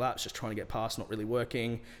 2 or 3 laps, just trying to get past, not really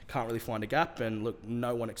working, can't really find a gap. And look,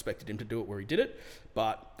 no one expected him to do it where he did it.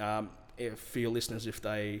 But for your listeners, if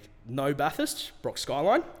they know Bathurst, Brock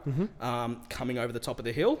Skyline, coming over the top of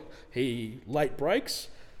the hill, he late brakes,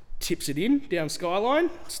 tips it in down Skyline,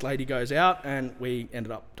 Slady goes out, and we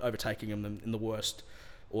ended up overtaking him in the worst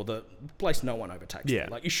or the place no one overtakes. Yeah. There.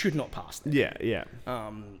 Like, you should not pass there. Yeah.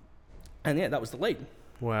 And yeah, that was the lead.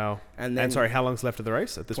 Wow. And then sorry, how long's left of the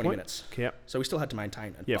race at this 20 point? minutes. Yep. So we still had to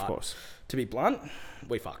maintain it. Yeah, but of course. To be blunt,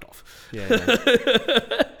 we fucked off. Yeah.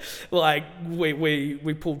 Like,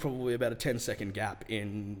 we pulled probably about a 10-second gap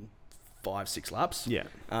in 5-6 laps. Yeah.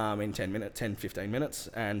 In 10, 15 minutes.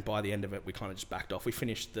 And by the end of it, we kind of just backed off. We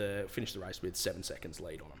finished the race with 7 seconds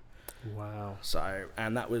lead on them. Wow. So,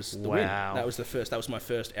 and that was the win. That was my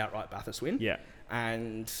first outright Bathurst win. Yeah.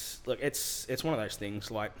 And look, it's one of those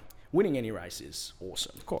things, like, winning any race is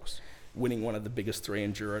awesome. Of course. Winning one of the biggest 3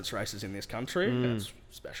 endurance races in this country, that's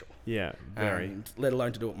special. Yeah, very. And let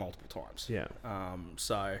alone to do it multiple times. Yeah.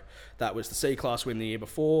 So that was the C-Class win the year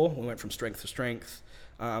before. We went from strength to strength.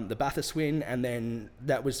 The Bathurst win, and then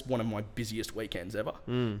that was one of my busiest weekends ever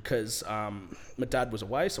because my dad was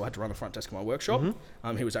away, so I had to run the front desk of my workshop.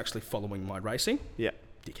 He was actually following my racing. Yeah.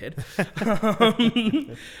 Dickhead.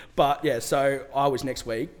 But yeah, so I was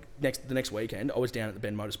the next weekend, I was down at the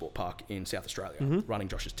Bend Motorsport Park in South Australia running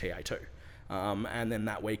Josh's TA2. And then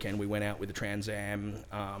that weekend we went out with the Trans Am.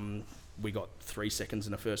 We got 3 seconds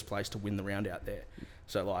in the first place to win the round out there.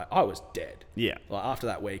 So, like, I was dead. Yeah. Like, after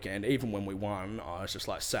that weekend, even when we won, I was just,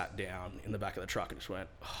 like, sat down in the back of the truck and just went,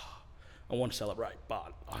 I want to celebrate,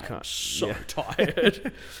 but I'm so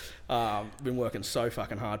tired. Been working so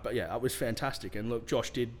fucking hard. But, yeah, it was fantastic. And, look,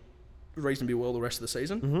 Josh did reasonably well the rest of the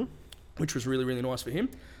season, which was really, really nice for him.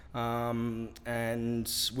 And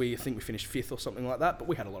I think we finished 5th or something like that, but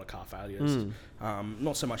we had a lot of car failures.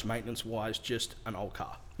 Not so much maintenance-wise, just an old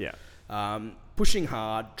car. Yeah. Pushing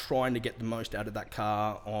hard, trying to get the most out of that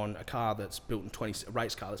car on a car that's built in a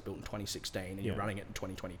race car that's built in 2016, and you're running it in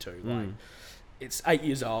 2022. Like, it's 8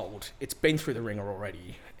 years old. It's been through the ringer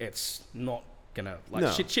already. It's not gonna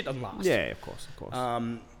shit doesn't last. Yeah, of course.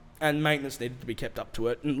 And maintenance needed to be kept up to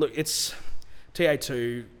it. And look, it's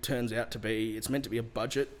TA2 turns out to be, it's meant to be a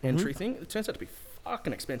budget entry thing. It turns out to be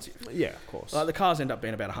fucking expensive. Yeah, of course. Like, the cars end up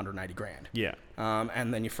being about 180 grand. Yeah.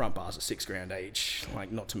 And then your front bars are 6 grand each.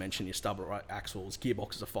 Like, not to mention your stub axles,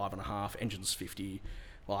 gearboxes are 5.5, engines 50.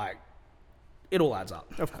 Like, it all adds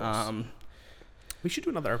up. Of course. We should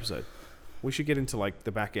do another episode. We should get into, like,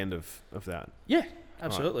 the back end of that. Yeah,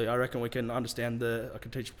 absolutely. Right. I reckon we can understand I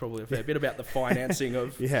can teach you probably a fair bit about the financing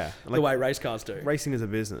of the way race cars do. Racing as a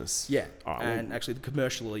business. Yeah. Right, and actually,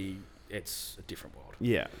 commercially, it's a different world.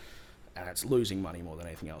 Yeah. And it's losing money more than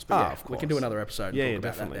anything else. But we can do another episode and talk about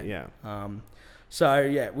definitely, that then. So,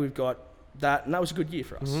 yeah, we've got that, and that was a good year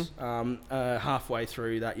for us. Halfway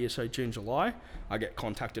through that year, so June, July, I get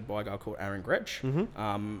contacted by a guy called Aaron Gretsch.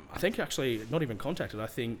 I think actually not even contacted. I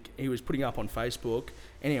think he was putting up on Facebook,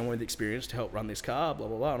 anyone with experience to help run this car, blah,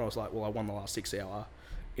 blah, blah. And I was like, well, I won the last 6 hour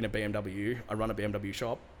in a BMW. I run a BMW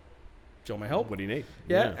shop. Do you want my help? What do you need?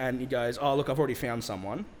 Yeah. And he goes, oh, look, I've already found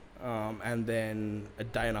someone. And then a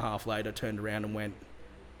day and a half later turned around and went,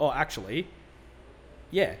 oh, actually,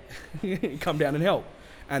 yeah, come down and help.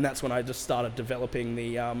 And that's when I just started developing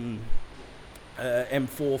the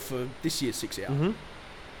M4 for this year's 6 hour.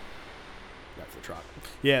 That's the truck.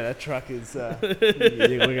 Yeah, that truck is, we're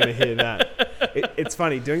going to hear that. It's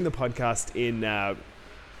funny, doing the podcast in a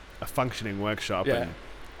functioning workshop, and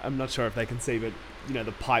I'm not sure if they can see, but you know,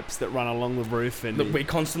 the pipes that run along the roof, and that we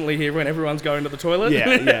constantly hear when everyone's going to the toilet.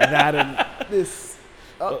 Yeah, that and this.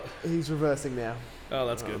 Oh, he's reversing now. Oh,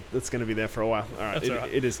 that's good. That's going to be there for a while. All right,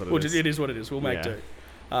 it is what it is. It is what it is. We'll make do.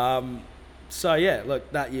 So yeah,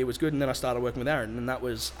 look, that year was good, and then I started working with Aaron, and that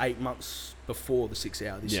was 8 months before the 6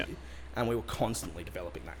 hour this year, and we were constantly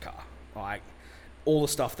developing that car. Like, all the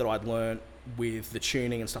stuff that I'd learned with the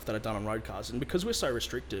tuning and stuff that I'd done on road cars, and because we're so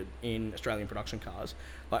restricted in Australian production cars,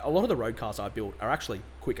 like, a lot of the road cars I built are actually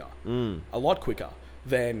quicker, a lot quicker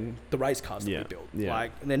than the race cars that we built.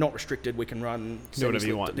 Like, they're not restricted. We can run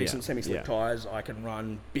decent semi-slick tyres. I can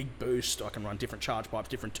run big boost. I can run different charge pipes,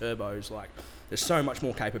 different turbos. Like, there's so much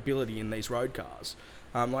more capability in these road cars.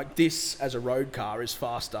 Like, this as a road car is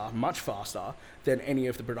faster, much faster than any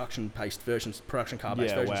of the production car-based versions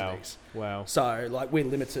of these. Wow. So, like, we're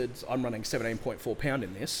limited. I'm running 17.4 pound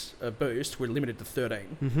in this boost. We're limited to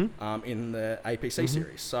 13 in the APC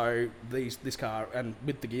series. So this car, and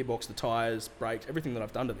with the gearbox, the tyres, brakes, everything that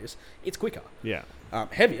I've done to this, it's quicker. Yeah.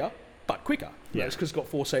 Heavier, but quicker. Yeah. It's because it's got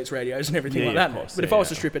 4 seats, radios, and everything like that. But if I was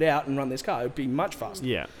to strip it out and run this car, it would be much faster.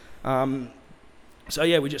 Yeah. So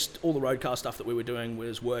yeah, all the road car stuff that we were doing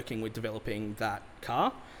was working with developing that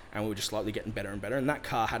car, and we were just slowly getting better and better. And that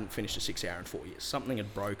car hadn't finished a 6 hour in 4 years. Something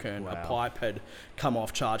had broken, a pipe had come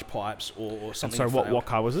off charge pipes, or something. Sorry, what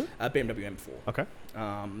car was it? BMW M4. Okay.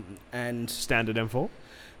 And Standard M4?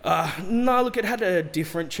 no, look, it had a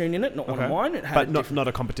different tune in it, not one of mine. It had not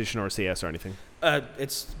a competition or a CS or anything?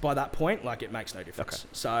 It's by that point, like, it makes no difference.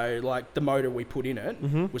 So, like, the motor we put in it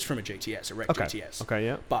was from a GTS, a rec GTS. Okay,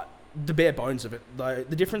 yeah. But the bare bones of it, though,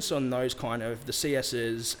 the difference on those kind of, the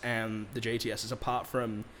CSs and the GTSs, apart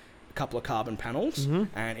from a couple of carbon panels,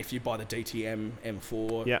 and if you buy the DTM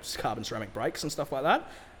M4 carbon ceramic brakes and stuff like that,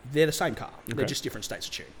 they're the same car. They're just different states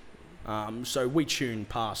of tune. So we tune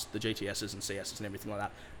past the GTSs and CSs and everything like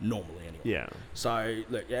that normally anyway. Yeah. So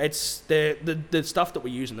look, it's the stuff that we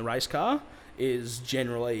use in the race car is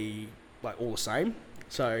generally like all the same.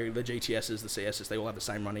 So the GTSs, the CSs, they all have the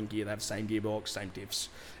same running gear, they have the same gearbox, same diffs,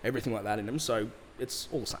 everything like that in them. So it's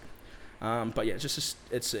all the same. But yeah, it's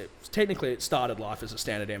technically it started life as a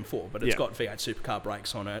standard M4, but it's got V8 supercar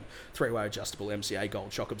brakes on it, 3-way adjustable MCA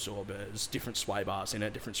gold shock absorbers, different sway bars in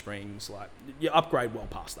it, different springs. Like, you upgrade well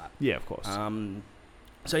past that. Yeah, of course.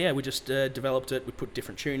 So yeah, we just developed it. We put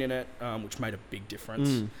different tune in it, which made a big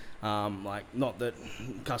difference. Like, not that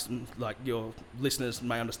custom, like, your listeners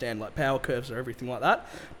may understand, like, power curves or everything like that,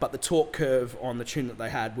 but the torque curve on the tune that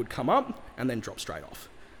they had would come up and then drop straight off.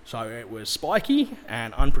 So it was spiky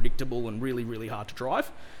and unpredictable and really, really hard to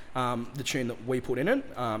drive. The tune that we put in it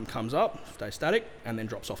comes up, stays static, and then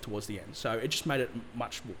drops off towards the end. So it just made it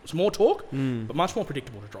it's more torque, but much more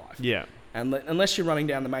predictable to drive. Yeah. And unless you're running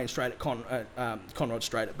down the main straight at Conrod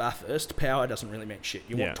Straight at Bathurst, power doesn't really mean shit.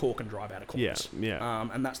 You want torque and drive out of corners.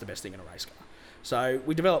 And that's the best thing in a race car. So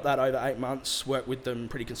we developed that over 8 months, worked with them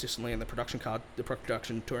pretty consistently in the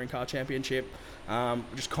production touring car championship,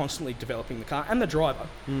 just constantly developing the car and the driver.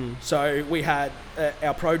 So we had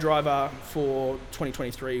our pro driver for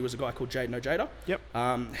 2023 was a guy called Jaden Ojeda.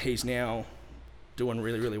 Yep. He's now doing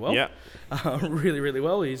really, really well. Yeah. Really, really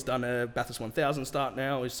well. He's done a Bathurst 1000 start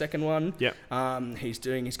now, his second one. Yeah. He's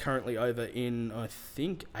currently over in, I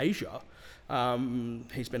think, Asia.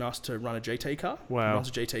 He's been asked to run a GT car. Wow. He runs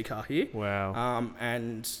a GT car here. Wow.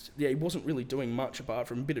 And yeah, he wasn't really doing much apart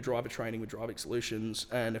from a bit of driver training with Driving Solutions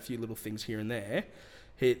and a few little things here and there.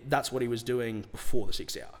 That's what he was doing before the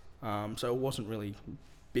 6 hour. So it wasn't really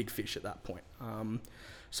big fish at that point.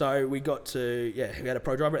 So we got to, we had a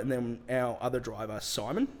pro driver, and then our other driver,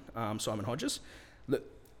 Simon Hodges. Look,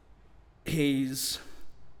 he's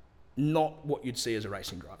not what you'd see as a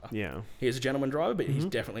racing driver. Yeah. He is a gentleman driver, but he's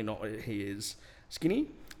definitely not. He is skinny,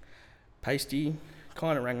 pasty,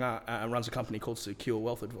 kind of runs a company called Secure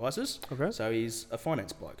Wealth Advisors. Okay. So he's a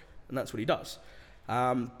finance bloke, and that's what he does.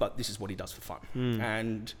 But this is what he does for fun.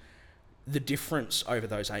 And the difference over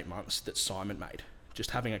those 8 months that Simon made,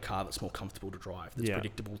 just having a car that's more comfortable to drive, that's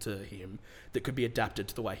predictable to him, that could be adapted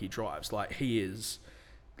to the way he drives. Like, he is,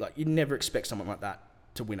 like, you'd never expect someone like that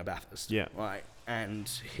to win a Bathurst. Yeah. Like, and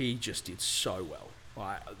he just did so well.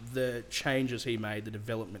 Like, the changes he made, the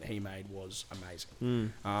development he made was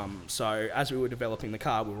amazing. So as we were developing the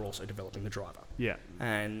car, we were also developing the driver. Yeah.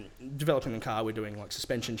 And developing the car, we're doing like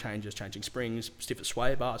suspension changes, changing springs, stiffer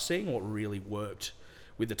sway bars, seeing what really worked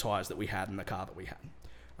with the tyres that we had and the car that we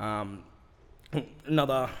had.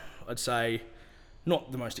 Another, I'd say,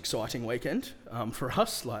 not the most exciting weekend for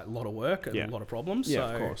us, like a lot of work and a lot of problems. Yeah,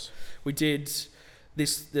 so of course. We did the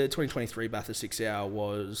 2023 Bathurst 6 hour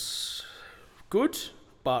was good,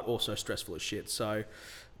 but also stressful as shit. So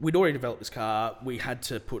we'd already developed this car.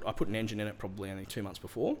 I put an engine in it probably only 2 months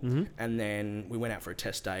before. And then we went out for a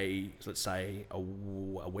test day, let's say a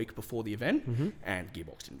week before the event, and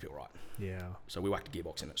gearbox didn't feel right. Yeah. So we whacked a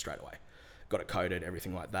gearbox in it straight away. Got it coded,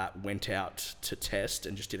 everything like that. Went out to test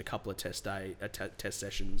and just did a couple of test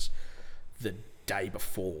sessions the day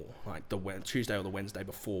before, like the Tuesday or the Wednesday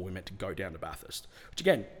before we meant to go down to Bathurst. Which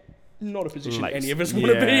again, not a position any of us want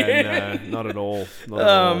to be in. No, not at all. Not at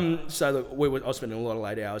all. So look, I was spending a lot of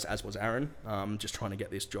late hours, as was Aaron, just trying to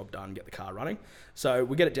get this job done, get the car running. So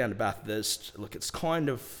we get it down to Bathurst. Look, it's kind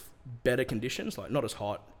of better conditions, like not as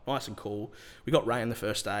hot, nice and cool. We got rain the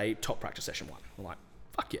first day, top practice session 1. We're like,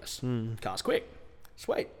 fuck yes, car's quick,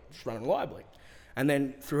 sweet, just running reliably. And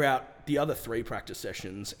then throughout the other 3 practice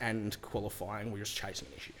sessions and qualifying, we're just chasing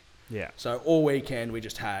an issue. Yeah. So all weekend we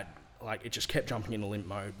just had, like, it just kept jumping into limp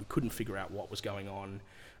mode. We couldn't figure out what was going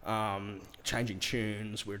on. Changing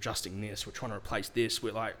tunes, we're adjusting this, we're trying to replace this.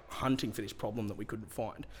 We're like hunting for this problem that we couldn't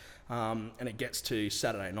find. And it gets to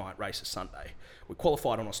Saturday night, race is Sunday. We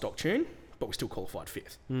qualified on a stock tune, but we still qualified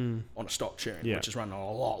 5th on a stock tune, which is running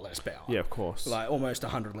a lot less power. Yeah, of course. Like almost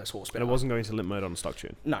 100 less horsepower. And it wasn't going to limp mode on a stock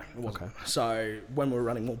tune? No, it wasn't. Okay. So when we were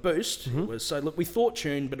running more boost, it was, so look, we thought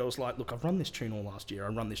tune, but it was like, look, I've run this tune all last year. I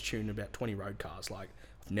run this tune about 20 road cars. Like,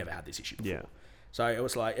 I've never had this issue before. Yeah. So it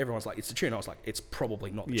was like, everyone's like, it's the tune. I was like, it's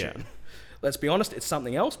probably not the tune. Let's be honest, it's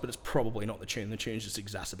something else, but it's probably not the tune. The tune's just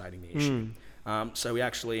exacerbating the issue. So we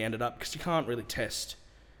actually ended up, because you can't really test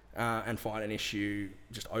and find an issue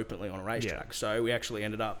just openly on a racetrack. So we actually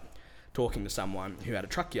ended up talking to someone who had a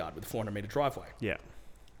truck yard with a 400-metre driveway.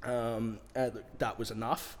 That was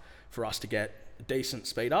enough for us to get a decent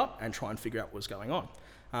speed up and try and figure out what was going on.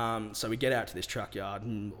 So we get out to this truck yard,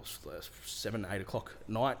 and 7, 8 o'clock at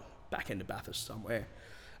night, back into Bathurst somewhere.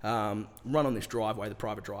 Run on this driveway, the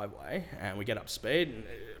private driveway, and we get up to speed,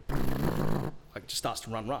 and it just starts to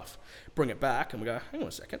run rough. Bring it back, and we go, hang on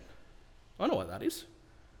a second, I know what that is.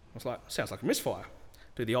 I was like, sounds like a misfire.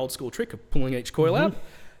 Do the old school trick of pulling each coil out,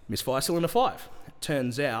 misfire cylinder 5. It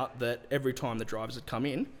turns out that every time the drivers had come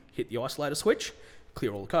in, hit the isolator switch,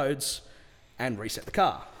 clear all the codes, and reset the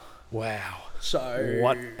car. Wow. So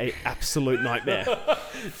what a absolute nightmare.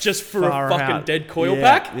 Just for a fucking dead coil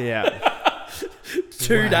pack? Yeah.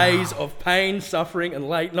 2 days of pain, suffering, and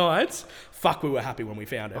late nights. Fuck, we were happy when we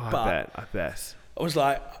found it. I bet. I was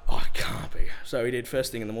like, oh, it can't be. So we did,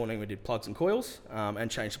 first thing in the morning, we did plugs and coils,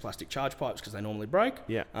 and changed the plastic charge pipes because they normally break.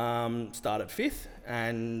 Start at 5th,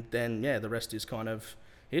 and then, the rest is kind of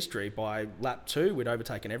history. By lap 2, we'd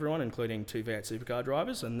overtaken everyone, including 2 V8 supercar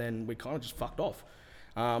drivers, and then we kind of just fucked off.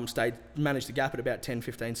 Managed the gap at about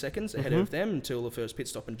 10-15 seconds ahead of them until the first pit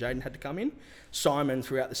stop, and Jaden had to come in. Simon,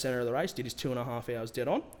 throughout the centre of the race, did his 2.5 hours dead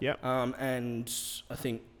on. And I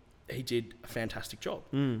think he did a fantastic job.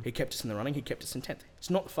 He kept us in the running. He kept us in 10th. He's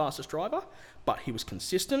not the fastest driver, but he was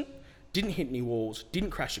consistent, didn't hit any walls,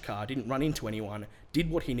 didn't crash a car, didn't run into anyone, did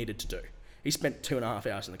what he needed to do. He spent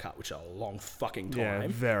 2.5 hours in the car, which is a long fucking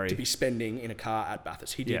time to be spending in a car at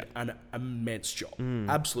Bathurst. He did an immense job.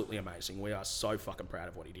 Absolutely amazing. We are so fucking proud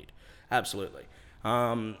of what he did. Absolutely.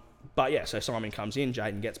 So Simon comes in,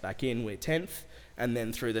 Jaden gets back in, we're 10th, and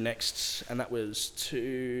then through the next, and that was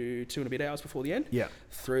two and a bit hours before the end.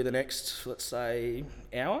 Through the next, let's say,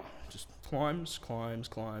 hour, just climbs.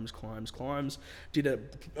 Did an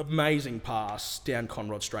amazing pass down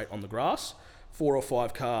Conrod Straight on the grass. 4 or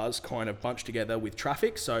 5 cars kind of bunched together with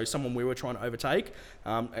traffic. So someone we were trying to overtake,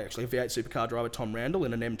 actually a V8 supercar driver, Tom Randall,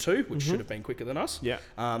 in an M2, which should have been quicker than us. There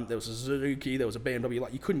was a Suzuki, there was a BMW,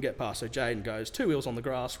 like you couldn't get past. So Jaden goes 2 wheels on the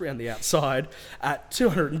grass, round the outside at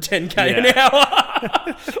 210k an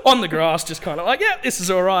hour on the grass, just kind of like, this is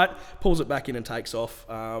all right. Pulls it back in and takes off.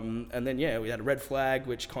 And then, we had a red flag,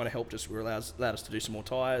 which kind of helped us, allowed us to do some more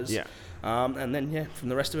tyres. And then, from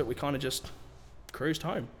the rest of it, we kind of just cruised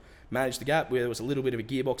home. Managed the gap where there was a little bit of a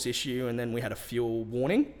gearbox issue, and then we had a fuel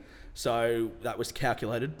warning. So that was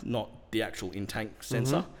calculated, not the actual in-tank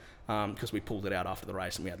sensor, because we pulled it out after the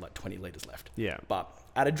race and we had like 20 litres left. But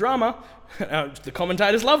added drama, the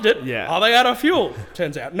commentators loved it. Are they out of fuel?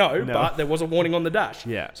 Turns out no, but there was a warning on the dash.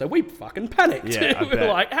 So we fucking panicked. We were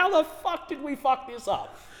like, how the fuck did we fuck this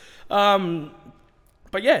up? But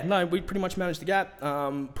we pretty much managed the gap,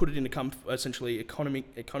 put it into essentially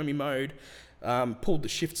economy mode. Pulled the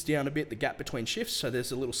shifts down a bit, the gap between shifts, so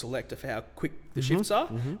there's a little select of how quick the shifts are,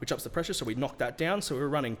 which ups the pressure, so we knocked that down, so we were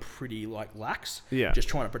running pretty lax, just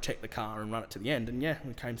trying to protect the car and run it to the end, and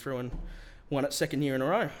we came through and won it 2nd year in a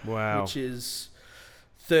row, which is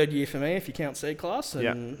 3rd year for me if you count C class,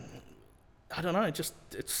 and I don't know,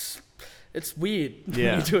 it's weird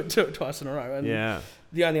when you do it twice in a row, and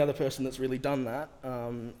the only other person that's really done that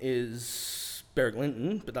is Berwick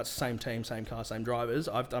Linton, but that's the same team, same car, same drivers.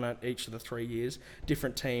 I've done it each of the 3 years.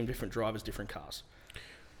 Different team, different drivers, different cars.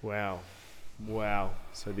 Wow.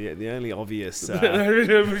 So the only obvious...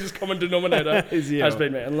 just common denominator has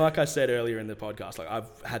been me. And like I said earlier in the podcast, I've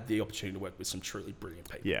had the opportunity to work with some truly brilliant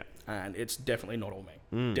people. And it's definitely not all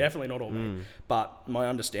me. Definitely not all me. But my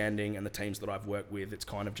understanding and the teams that I've worked with, it's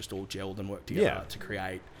kind of just all gelled and worked together to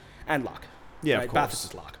create... And luck. Of course. Bathurst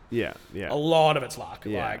is luck. A lot of it's luck.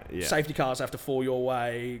 Safety cars have to fall your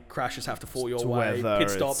way, crashes have to fall your way, weather,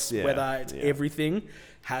 pit stops, weather, everything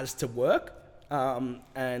has to work.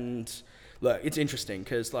 And look, it's interesting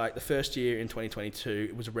because the first year in 2022,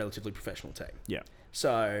 it was a relatively professional team.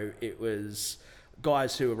 So it was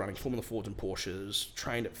guys who were running Formula Fords and Porsches,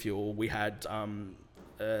 trained at fuel. We had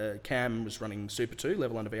Cam was running Super 2,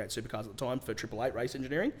 level under V8 supercars at the time for 888 Race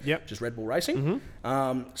Engineering, which is Red Bull Racing.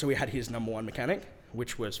 So we had his number 1 mechanic,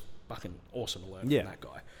 which was fucking awesome to learn from that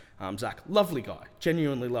guy. Zach, lovely guy,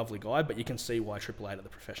 genuinely lovely guy, but you can see why 888 are the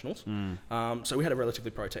professionals. So we had a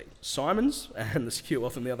relatively pro team. Simon's and the secure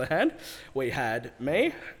off on the other hand, we had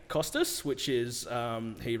me, Costas, which is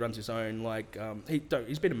he runs his own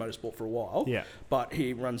he's been in motorsport for a while. Yeah. But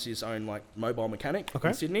he runs his own mobile mechanic Okay.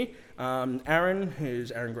 in Sydney. Aaron,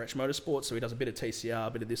 who's Aaron Gretsch Motorsport, so he does a bit of TCR,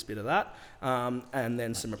 a bit of this, bit of that, and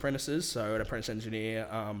then some apprentices. So an apprentice engineer,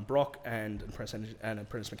 Brock, and an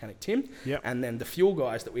apprentice mechanic Tim. Yep. And then the fuel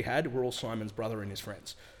guys that we had were all Simon's brother and his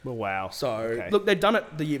friends. Well, wow. So Okay. look, they'd done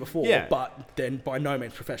it the year before, Yeah. but then by no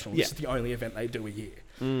means professional. This Yeah. is the only event they do a year.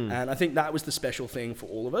 And I think that was the special thing for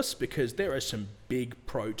all of us, because there are some big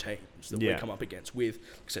pro teams that we Yeah. come up against with,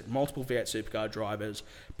 like I said, multiple V8 supercar drivers,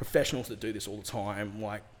 professionals that do this all the time,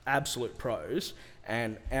 like absolute pros,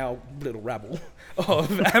 and our little rabble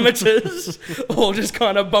of amateurs all just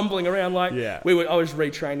kind of bumbling around. Yeah. I was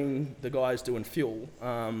retraining the guys doing fuel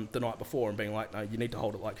the night before and being like, no, you need to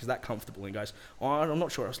hold it is that comfortable? And he goes, oh, I'm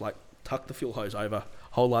not sure. I was like, tuck the fuel hose over,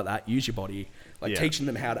 hold like that, use your body. Yeah. Teaching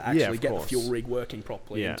them how to actually of get course. the fuel rig working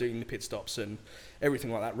properly Yeah. and doing the pit stops and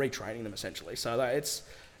everything like that, retraining them essentially. So that's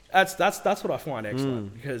what I find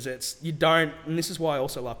excellent, because you don't, and this is why I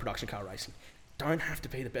also love production car racing. You don't have to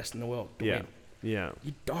be the best in the world to Yeah. win. Yeah.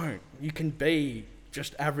 You don't. You can be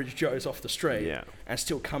just average Joes off the street Yeah. and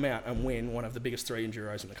still come out and win one of the biggest 3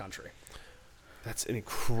 enduros in the country. That's an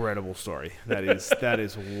incredible story. That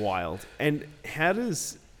is wild. And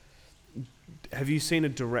have you seen a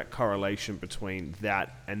direct correlation between that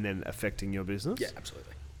and then affecting your business? Yeah,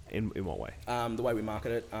 absolutely. In what way? The way we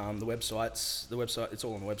market it, the website, it's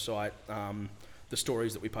all on the website. The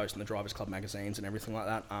stories that we post in the Drivers Club magazines and everything like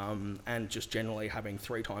that, and just generally having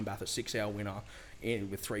 3-time Bathurst 6-hour winner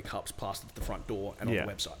with 3 cups plastered at the front door and on the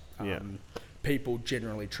website. People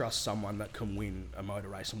generally trust someone that can win a motor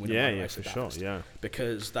race and win a motor race for at sure. Bathurst, Yeah.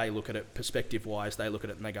 because they look at it perspective-wise. They look at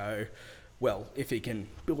it and they go, well, if he can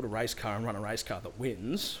build a race car and run a race car that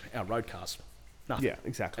wins, our road cars, nothing. Yeah,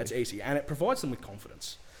 exactly. It's easy, and it provides them with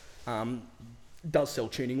confidence. Does sell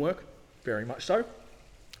tuning work, very much so.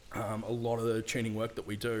 A lot of the tuning work that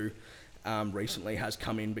we do recently has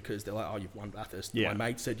come in because they're like, oh, you've won Bathurst. Yeah. My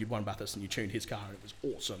mate said you'd won Bathurst and you tuned his car and it was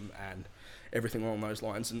awesome, and everything along those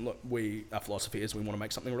lines. And look, our philosophy is we want to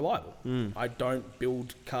make something reliable. I don't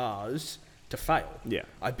build cars to fail. Yeah.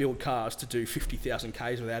 I build cars to do 50,000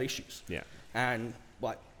 Ks without issues. Yeah. And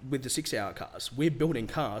with the 6-hour cars, we're building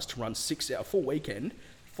cars to run 6-hour full weekend,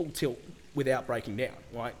 full tilt, without breaking down.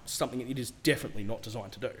 Something that it is definitely not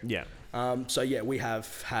designed to do. Yeah. We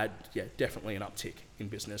have had definitely an uptick in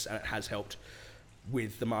business, and it has helped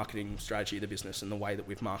with the marketing strategy of the business and the way that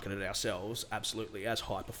we've marketed ourselves absolutely as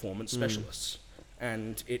high performance specialists,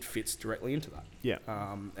 and it fits directly into that. Yeah.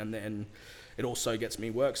 And then it also gets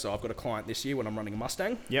me work. So I've got a client this year when I'm running a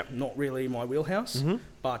Mustang. Yep. Not really my wheelhouse,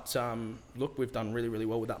 but look, we've done really, really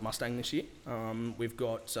well with that Mustang this year. We're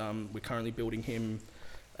currently building him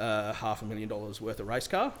 $500,000 worth of race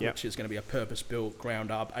car, Yep. which is going to be a purpose-built,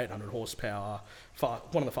 ground-up, 800 horsepower, one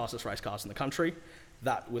of the fastest race cars in the country.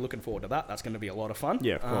 That we're looking forward to that. That's going to be a lot of fun.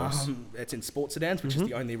 Yeah, of course. It's in sports sedans, which is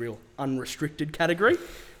the only real unrestricted category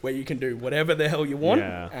where you can do whatever the hell you want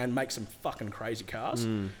and make some fucking crazy cars.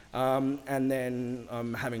 And then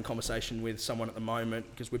I'm having conversation with someone at the moment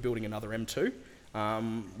because we're building another M2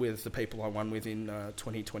 with the people I won with in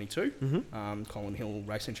 2022, Colin Hill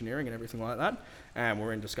Race Engineering and everything like that. And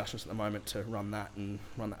we're in discussions at the moment to run that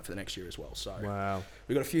for the next year as well. So Wow.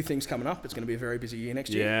 we've got a few things coming up. It's going to be a very busy year next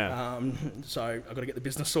year. Yeah. So I've got to get the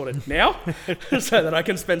business sorted now so that I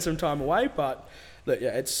can spend some time away. But look,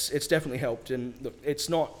 it's definitely helped. And look, it's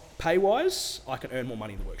not pay-wise. I can earn more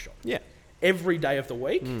money in the workshop. Yeah. Every day of the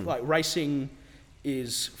week, racing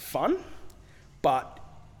is fun, but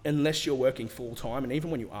unless you're working full-time, and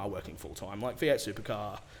even when you are working full-time, like V8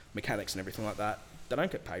 supercar mechanics and everything like that, they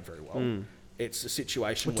don't get paid very well. It's a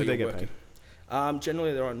situation where you're working.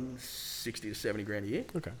 Generally, they're on 60 to 70 grand a year.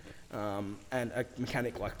 Okay. And a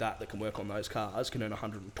mechanic like that can work on those cars can earn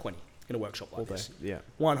 120 in a workshop like this. Yeah.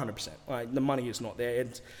 100%. The money is not there.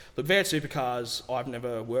 Look, V8 supercars I've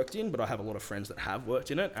never worked in, but I have a lot of friends that have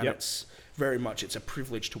worked in it, and it's very much, it's a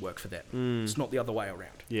privilege to work for them. It's not the other way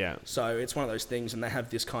around. Yeah. So it's one of those things, and they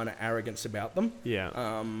have this kind of arrogance about them.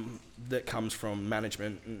 Yeah. That comes from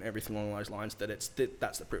management and everything along those lines. That's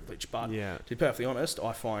the privilege. But Yeah. to be perfectly honest,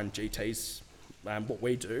 I find GTs, what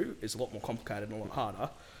we do is a lot more complicated and a lot harder.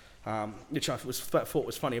 Which I thought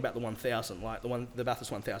was funny about the 1000, like the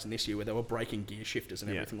Bathurst 1000 this year, where they were breaking gear shifters and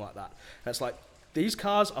everything like that. And it's like, these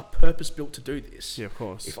cars are purpose built to do this. Yeah, of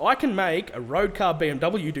course. If I can make a road car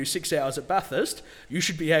BMW do 6 hours at Bathurst, you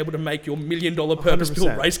should be able to make your $1 million purpose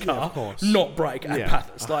built race car not break at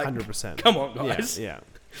Bathurst. 100%. Come on, guys. Yeah.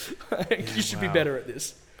 You should be better at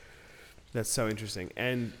this. That's so interesting.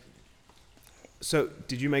 And so,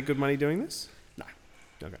 did you make good money doing this? No.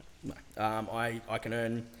 Okay. No. I can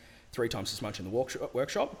earn 3 times as much in the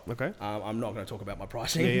workshop. Okay. I'm not going to talk about my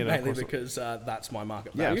pricing, No, mainly because that's my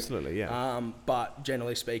market value. Yeah, absolutely, yeah. But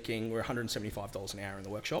generally speaking, we're $175 an hour in the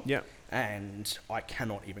workshop. Yeah. And I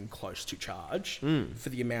cannot even close to charge for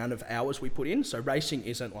the amount of hours we put in. So racing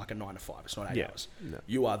isn't like a 9 to 5. It's not 8 hours. No.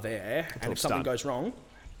 You are there, and if something done. goes wrong,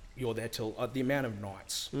 you're there till the amount of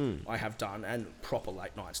nights I have done, and proper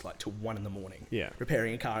late nights, like till 1 a.m,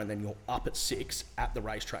 repairing a car, and then you're up at 6 at the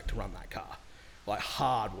racetrack to run that car, like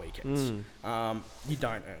hard weekends. You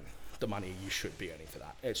don't earn the money you should be earning for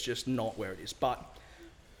that. It's just not where it is. But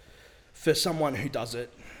for someone who does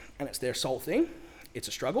it and it's their sole thing, it's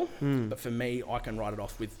a struggle. But for me, I can write it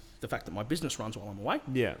off with the fact that my business runs while I'm away.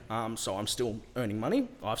 Yeah. So I'm still earning money.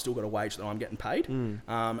 I've still got a wage that I'm getting paid.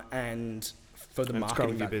 And for the marketing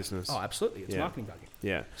growing your value. business. Oh, absolutely. It's marketing value.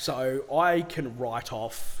 Yeah. So I can write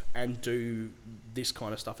off and do this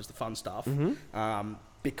kind of stuff as the fun stuff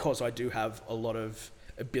because I do have a lot of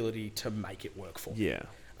ability to make it work for me.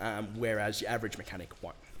 Yeah. Whereas your average mechanic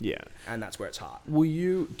won't. Yeah. And that's where it's hard.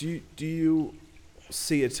 Do you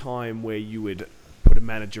see a time where you would put a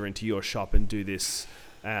manager into your shop and do this,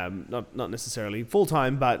 not necessarily full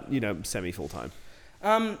time, but semi full time?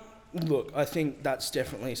 Look, I think that's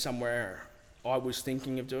definitely somewhere I was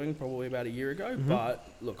thinking of doing probably about a year ago. But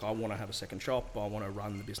look, I want to have a second shop. I want to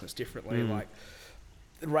run the business differently. Like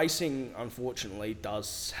racing, unfortunately,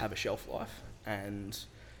 does have a shelf life. And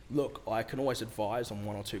look, I can always advise on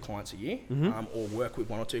 1 or 2 clients a year, or work with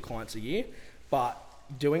 1 or 2 clients a year. But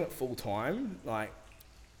doing it full time, like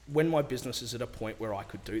when my business is at a point where I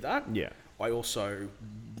could do that, I also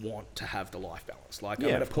want to have the life balance. Like I'm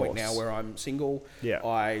at a point now where I'm single.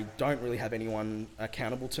 I don't really have anyone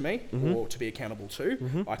accountable to me or to be accountable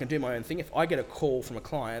to. I can do my own thing. If I get a call from a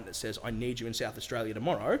client that says, I need you in South Australia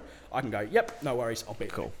tomorrow, I can go, yep, no worries, I'll be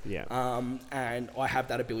cool. there. And I have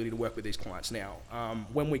that ability to work with these clients now.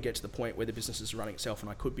 When we get to the point where the business is running itself and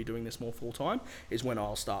I could be doing this more full time is when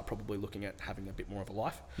I'll start probably looking at having a bit more of a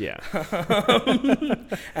life.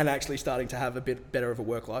 And actually starting to have a bit better of a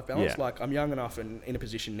work-life balance. Like I'm young enough and in a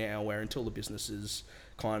position now where until the business is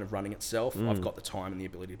kind of running itself, I've got the time and the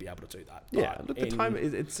ability to be able to do that. Look, the time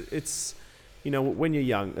it's when you're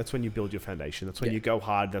young, that's when you build your foundation. That's when you go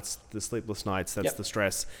hard. That's the sleepless nights. That's the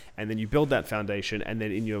stress. And then you build that foundation. And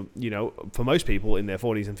then in your, for most people in their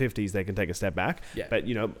 40s and 50s, they can take a step back. But,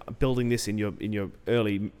 building this in your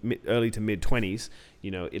early to mid 20s,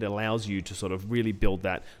 it allows you to sort of really build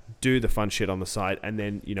that, do the fun shit on the side. And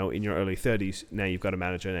then, in your early 30s, now you've got a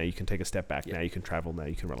manager. Now you can take a step back. Now you can travel. Now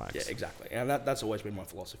you can relax. Yeah, exactly. And that's always been my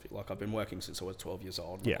philosophy. Like I've been working since I was 12 years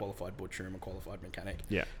old. I'm a qualified butcher. I'm a qualified mechanic.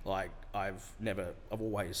 Like I've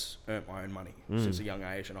always earned my own money since a young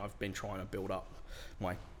age, and I've been trying to build up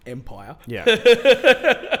my empire.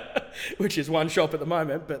 Which is one shop at the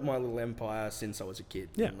moment, but my little empire since I was a kid.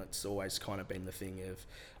 And it's always kind of been the thing of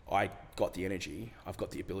I got the energy, I've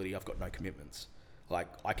got the ability, I've got no commitments. Like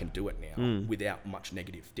I can do it now without much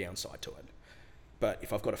negative downside to it. But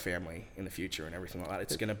if I've got a family in the future and everything like that,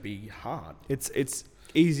 it's going to be hard. It's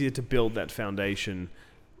easier to build that foundation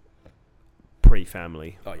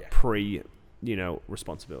pre-family, pre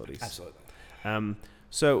responsibilities. Absolutely.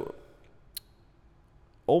 So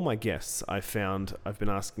all my guests I've been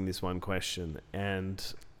asking this one question,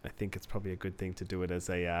 and I think it's probably a good thing to do it as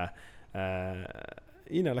a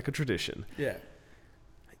like a tradition.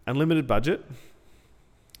 Unlimited budget,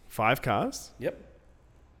 5 cars.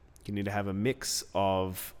 You need to have a mix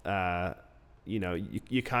of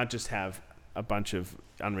you can't just have a bunch of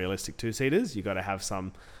unrealistic 2-seaters. You got to have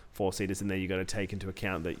some 4-seaters in there. You got to take into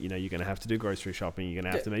account that you're going to have to do grocery shopping. You're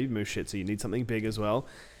going to have to maybe move shit, so you need something big as well.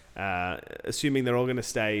 Assuming they're all going to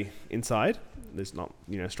stay inside, there's not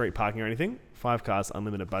street parking or anything. 5 cars,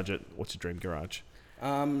 unlimited budget. What's your dream garage?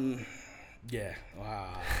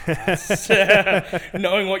 That's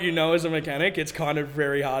knowing what you know as a mechanic, it's kind of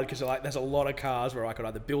very hard because there's a lot of cars where I could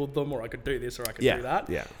either build them or I could do this or I could do that.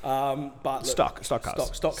 But stock cars. Stock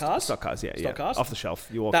cars. Stock cars. Off the shelf.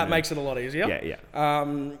 That makes it a lot easier.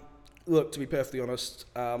 Look, to be perfectly honest,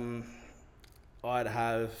 I'd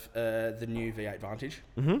have the new V8 Vantage,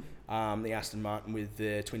 the Aston Martin with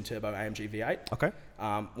the twin turbo AMG V8. Okay.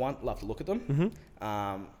 One, love to look at them.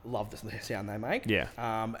 Love the sound they make.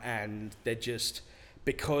 And they're just,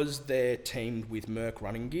 because they're teamed with Merc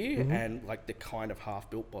running gear and like they're kind of half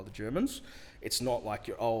built by the Germans, it's not like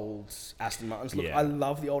your old Aston Martins. Look, I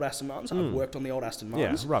love the old Aston Martins. I've worked on the old Aston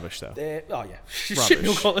Martins. Rubbish though. They're, shit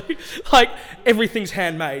meal quality. Like, everything's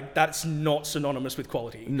handmade. That's not synonymous with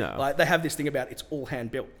quality. No. Like, they have this thing about it's all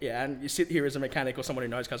hand built. And you sit here as a mechanic or someone who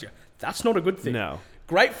knows cars, you go, that's not a good thing. No.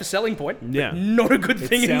 Great for selling point, but not a good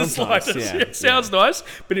thing in the slightest. Nice, It sounds nice,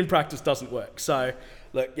 but in practice doesn't work. So,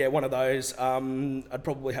 Look, yeah, one of those. I'd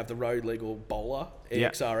probably have the road legal Bowler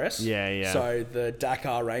EXRS. Yeah. So the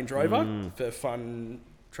Dakar Range Rover for fun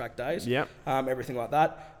track days. Yeah. Everything like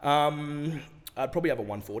that. I'd probably have a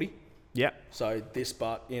 140. Yeah. So this,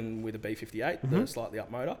 but in with a B58, the slightly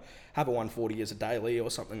up motor. Have a 140 as a daily or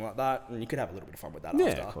something like that, and you could have a little bit of fun with that after.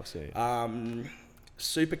 Yeah, of course, yeah.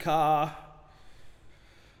 Supercar.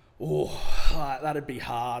 That'd be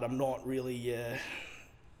hard. I'm not really.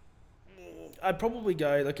 I'd probably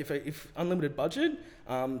go like if unlimited budget,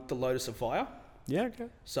 the Lotus Evija. Yeah, okay.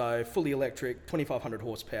 So fully electric, 2,500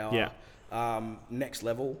 horsepower. Yeah. Next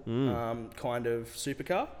level kind of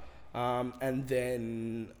supercar. And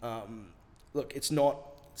then look, it's not.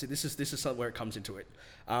 See, this is something where it comes into it.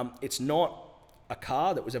 It's not a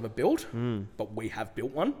car that was ever built, but we have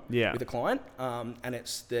built one with a client, and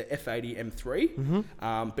it's the F80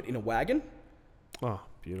 M3, but in a wagon. Oh,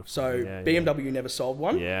 beautiful. So BMW never sold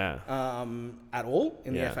one at all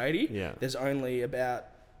in the F80. Yeah. There's only about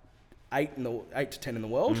 8 to 10 in the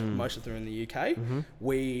world. Most of them are in the UK.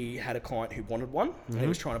 We had a client who wanted one, and he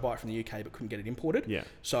was trying to buy it from the UK but couldn't get it imported. Yeah.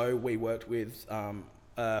 So we worked with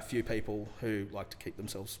a few people who like to keep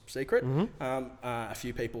themselves secret. A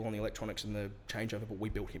few people on the electronics and the changeover, but we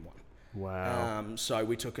built him one. Wow. So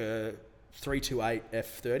we took a 328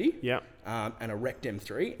 F30 and a wrecked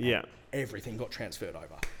M3. And everything got transferred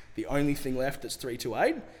over. The only thing left that's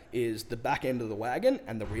 328 is the back end of the wagon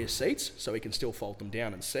and the rear seats, so we can still fold them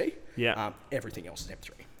down and see. Everything else is M3.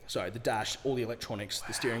 So the dash, all the electronics,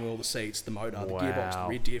 the steering wheel, the seats, the motor, the gearbox, the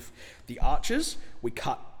rear diff, the arches, we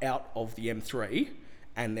cut out of the M3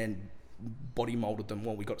 and then body molded them.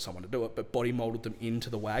 Well, we got someone to do it, but body molded them into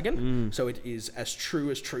the wagon. So it is as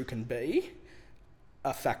true can be,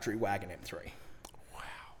 a factory wagon M3.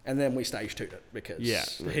 And then we stage two'd it because he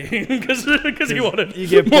wanted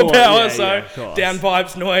more power.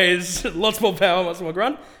 Downpipes, noise, lots more power, lots more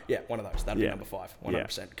grunt. Yeah, one of those. That'd be number 5,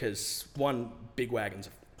 100%. Because one, big wagons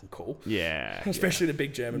are cool. Yeah. Especially the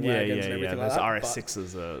big German wagons and everything like that. Those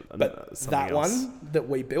RS6s are but that else. One that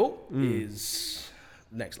we built is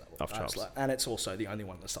next level. Off chops. And it's also the only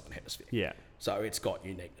one in the Southern Hemisphere. Yeah. So it's got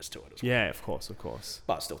uniqueness to it as well. Yeah, of course.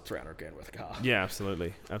 But still 300 grand worth of car. Yeah,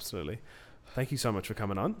 absolutely. Thank you so much for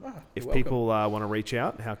coming on. If people want to reach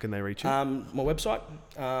out, how can they reach you? My website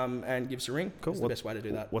and give us a ring. Cool. It's the best way to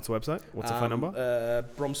do that. What's the website? What's the phone number?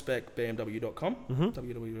 Bromspecbmw.com.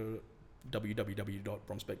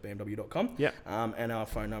 www.bromspecbmw.com. Yeah. And our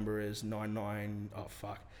phone number is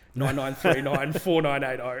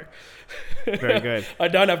 99394980. Very good. I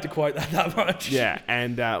don't have to quote that much. Yeah.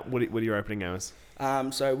 And what are your opening hours?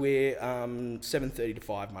 So we're 7:30 to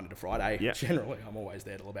 5 Monday to Friday. Yep. Generally, I'm always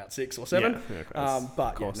there till about 6 or 7.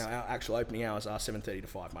 But our actual opening hours are 7:30 to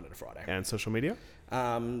 5 Monday to Friday. And social media?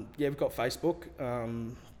 We've got Facebook,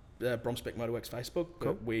 Bromspec Motor Works Facebook.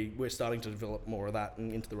 Cool. We're starting to develop more of that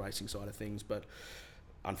and into the racing side of things, but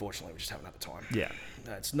unfortunately, we just haven't had the time. Yeah.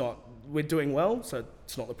 We're doing well, so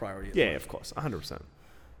it's not the priority. Yeah, of course, 100%.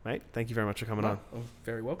 Mate, thank you very much for coming on. Well,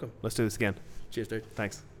 very welcome. Let's do this again. Cheers, dude.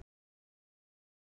 Thanks.